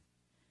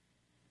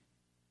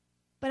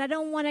 But I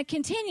don't want to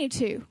continue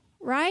to,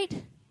 right?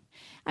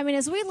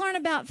 As we learn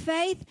about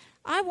faith,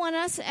 I want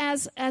us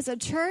as a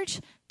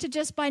church to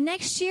just by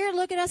next year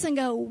look at us and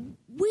go,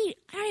 I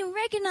don't even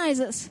recognize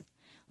us.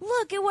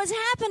 Look at what's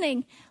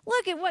happening.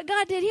 Look at what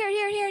God did here,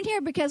 here, here, and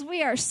here, because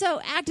we are so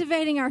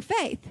activating our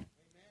faith.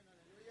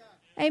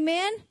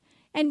 Amen?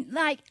 And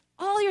like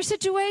all your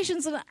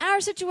situations and our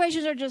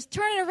situations are just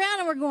turning around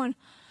and we're going,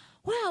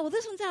 wow, well,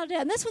 this one's out of debt,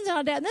 and this one's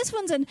out of debt, and this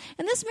one's and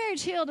this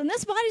marriage healed, and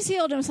this body's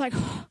healed. And it's like,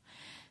 oh,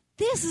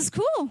 this is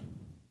cool.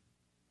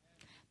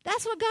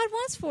 That's what God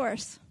wants for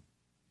us.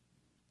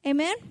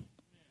 Amen?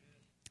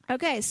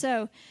 Okay,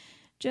 so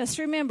just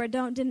remember, you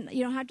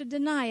don't have to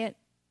deny it.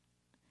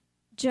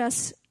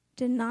 Just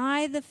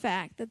deny the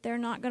fact that they're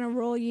not going to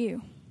rule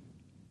you.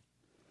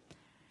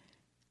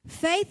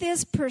 Faith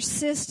is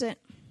persistent.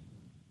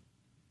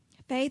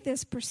 Faith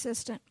is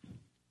persistent.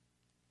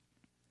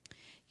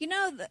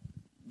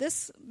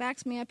 This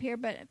backs me up here,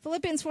 but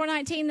Philippians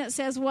 4:19 that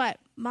says what?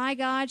 My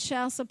God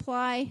shall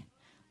supply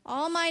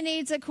all my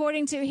needs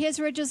according to his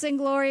riches and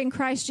glory in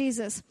Christ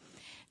Jesus.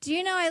 Do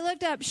you know I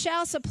looked up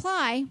shall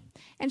supply,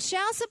 and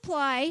shall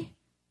supply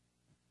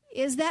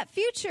is that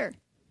future.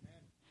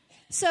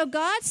 So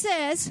God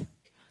says,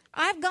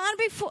 I've gone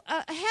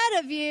ahead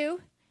of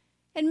you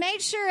and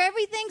made sure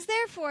everything's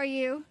there for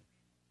you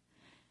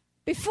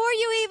before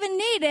you even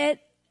need it.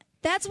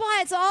 That's why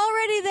it's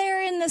already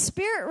there in the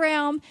spirit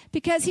realm,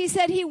 because he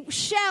said he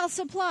shall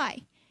supply.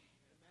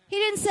 He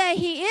didn't say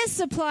he is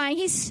supplying.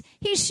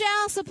 He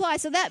shall supply.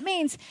 So that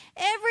means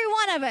every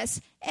one of us,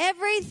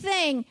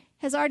 everything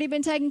has already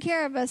been taken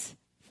care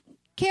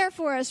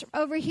for us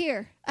over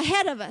here,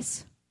 ahead of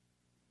us.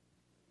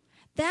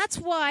 That's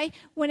why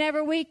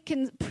whenever we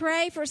can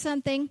pray for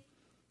something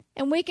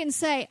and we can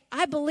say,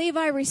 I believe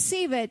I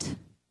receive it,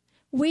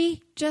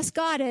 we just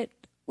got it.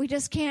 We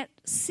just can't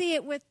see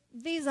it with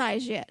these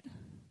eyes yet.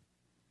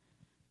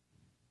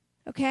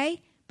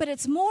 Okay? But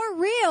it's more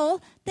real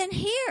than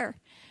here,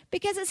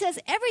 because it says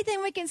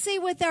everything we can see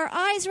with our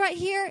eyes right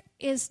here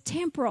is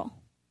temporal.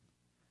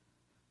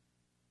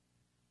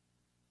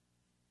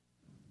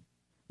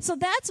 So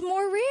that's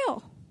more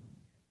real.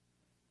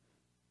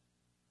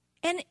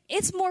 And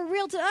it's more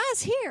real to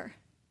us here.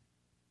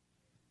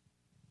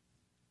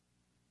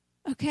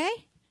 Okay?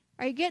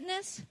 Are you getting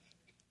this?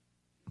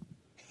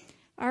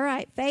 All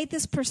right. Faith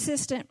is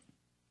persistent.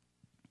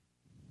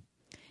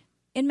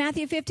 In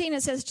Matthew 15,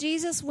 it says,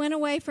 Jesus went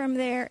away from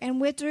there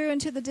and withdrew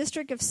into the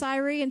district of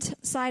Tyre and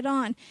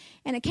Sidon.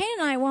 And a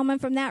Canaanite woman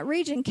from that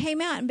region came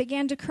out and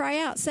began to cry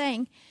out,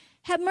 saying,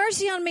 have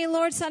mercy on me,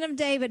 Lord, Son of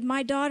David.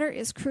 My daughter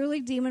is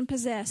cruelly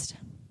demon-possessed.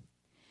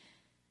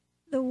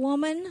 The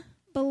woman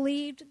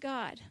believed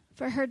God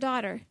for her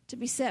daughter to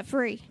be set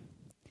free.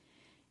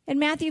 In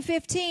Matthew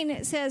 15,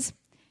 it says,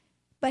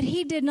 but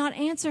he did not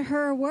answer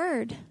her a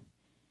word.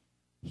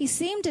 He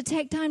seemed to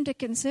take time to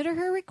consider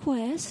her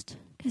request,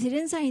 because he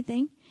didn't say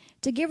anything,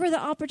 to give her the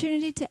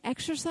opportunity to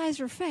exercise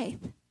her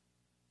faith.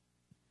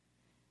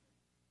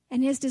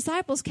 And his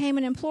disciples came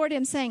and implored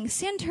him, saying,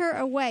 send her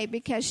away,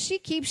 because she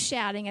keeps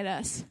shouting at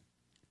us.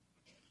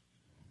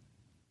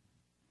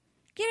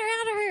 Get her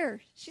out of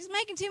here. She's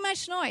making too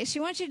much noise.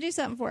 She wants you to do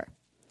something for her.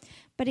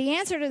 But he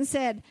answered and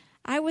said,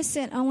 I was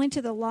sent only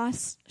to the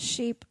lost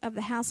sheep of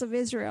the house of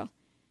Israel.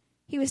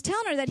 He was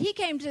telling her that he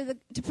came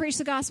to preach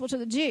the gospel to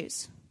the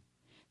Jews.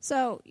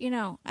 So,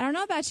 I don't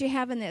know about you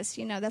having this.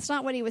 That's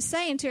not what he was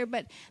saying to her,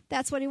 but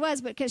that's what he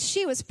was, because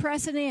she was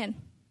pressing in.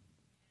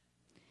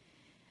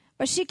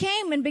 But she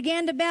came and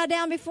began to bow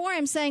down before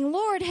him, saying,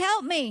 Lord,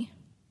 help me.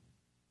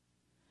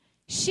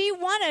 She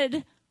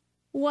wanted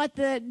what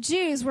the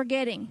Jews were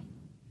getting.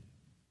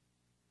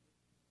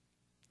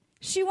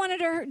 She wanted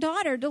her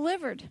daughter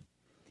delivered.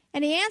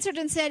 And he answered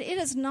and said, it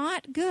is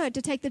not good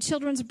to take the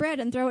children's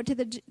bread and throw it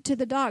to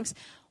the dogs.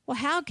 Well,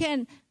 how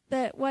can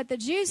what the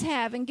Jews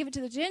have and give it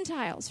to the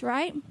Gentiles,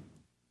 right?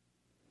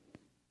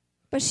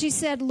 But she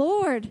said,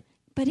 Lord,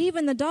 but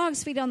even the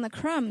dogs feed on the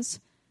crumbs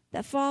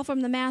that fall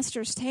from the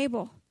master's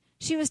table.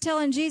 She was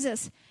telling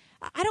Jesus,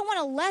 I don't want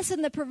to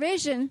lessen the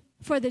provision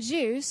for the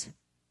Jews,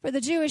 for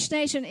the Jewish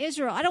nation,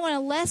 Israel. I don't want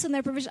to lessen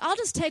their provision. I'll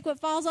just take what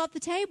falls off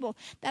the table.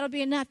 That'll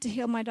be enough to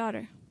heal my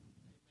daughter.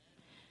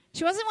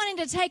 She wasn't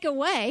wanting to take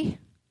away.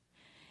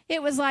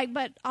 It was like,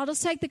 but I'll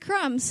just take the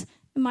crumbs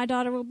and my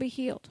daughter will be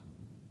healed.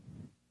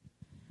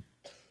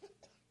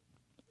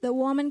 The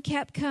woman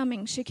kept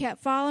coming. She kept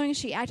following.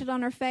 She acted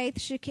on her faith.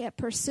 She kept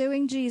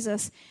pursuing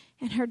Jesus,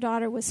 and her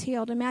daughter was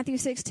healed. In Matthew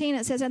 16,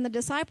 it says, and the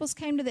disciples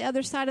came to the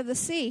other side of the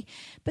sea,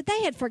 but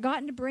they had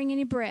forgotten to bring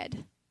any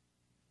bread.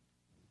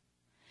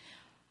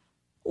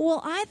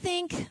 Well, I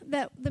think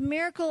that the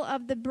miracle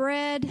of the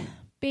bread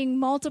being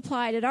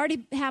multiplied had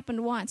already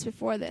happened once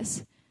before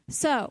this.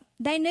 So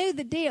they knew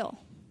the deal.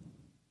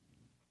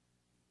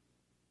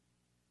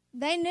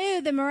 They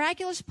knew the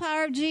miraculous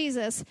power of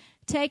Jesus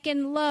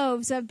taking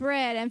loaves of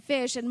bread and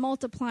fish and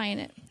multiplying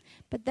it.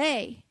 But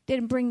they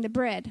didn't bring the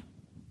bread.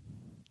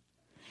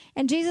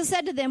 And Jesus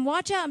said to them,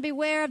 watch out and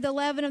beware of the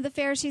leaven of the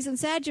Pharisees and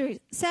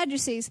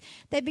Sadducees.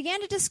 They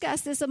began to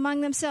discuss this among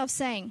themselves,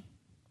 saying,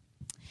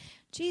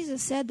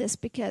 Jesus said this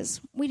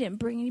because we didn't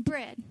bring any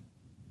bread.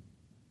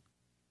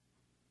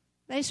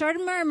 They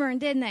started murmuring,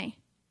 didn't they?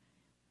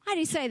 Why did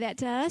he say that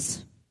to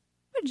us?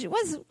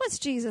 What's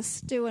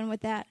Jesus doing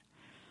with that?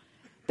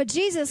 But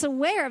Jesus,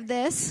 aware of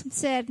this,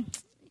 said,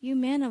 you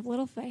men of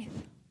little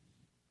faith.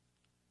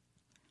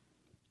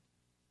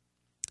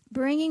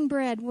 Bringing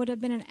bread would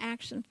have been an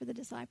action for the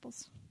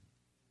disciples.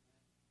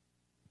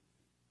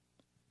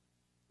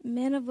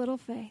 Men of little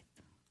faith.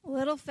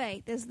 Little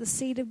faith is the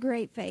seed of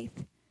great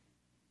faith.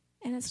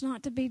 And it's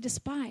not to be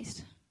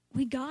despised.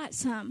 We got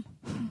some.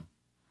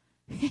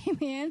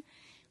 Amen.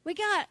 We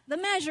got the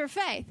measure of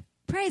faith.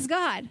 Praise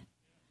God.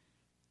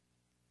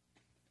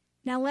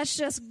 Now let's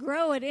just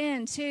grow it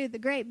into the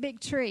great big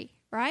tree,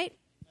 right?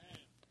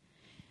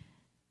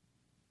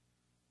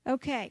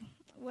 Okay.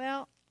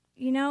 Well,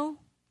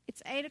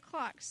 it's 8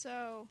 o'clock,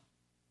 so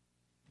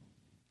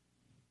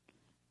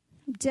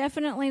I'm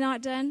definitely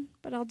not done,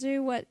 but I'll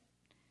do what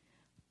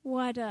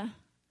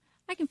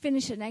I can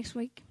finish it next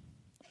week,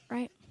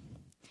 right?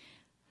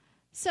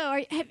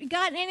 So have you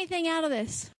gotten anything out of this?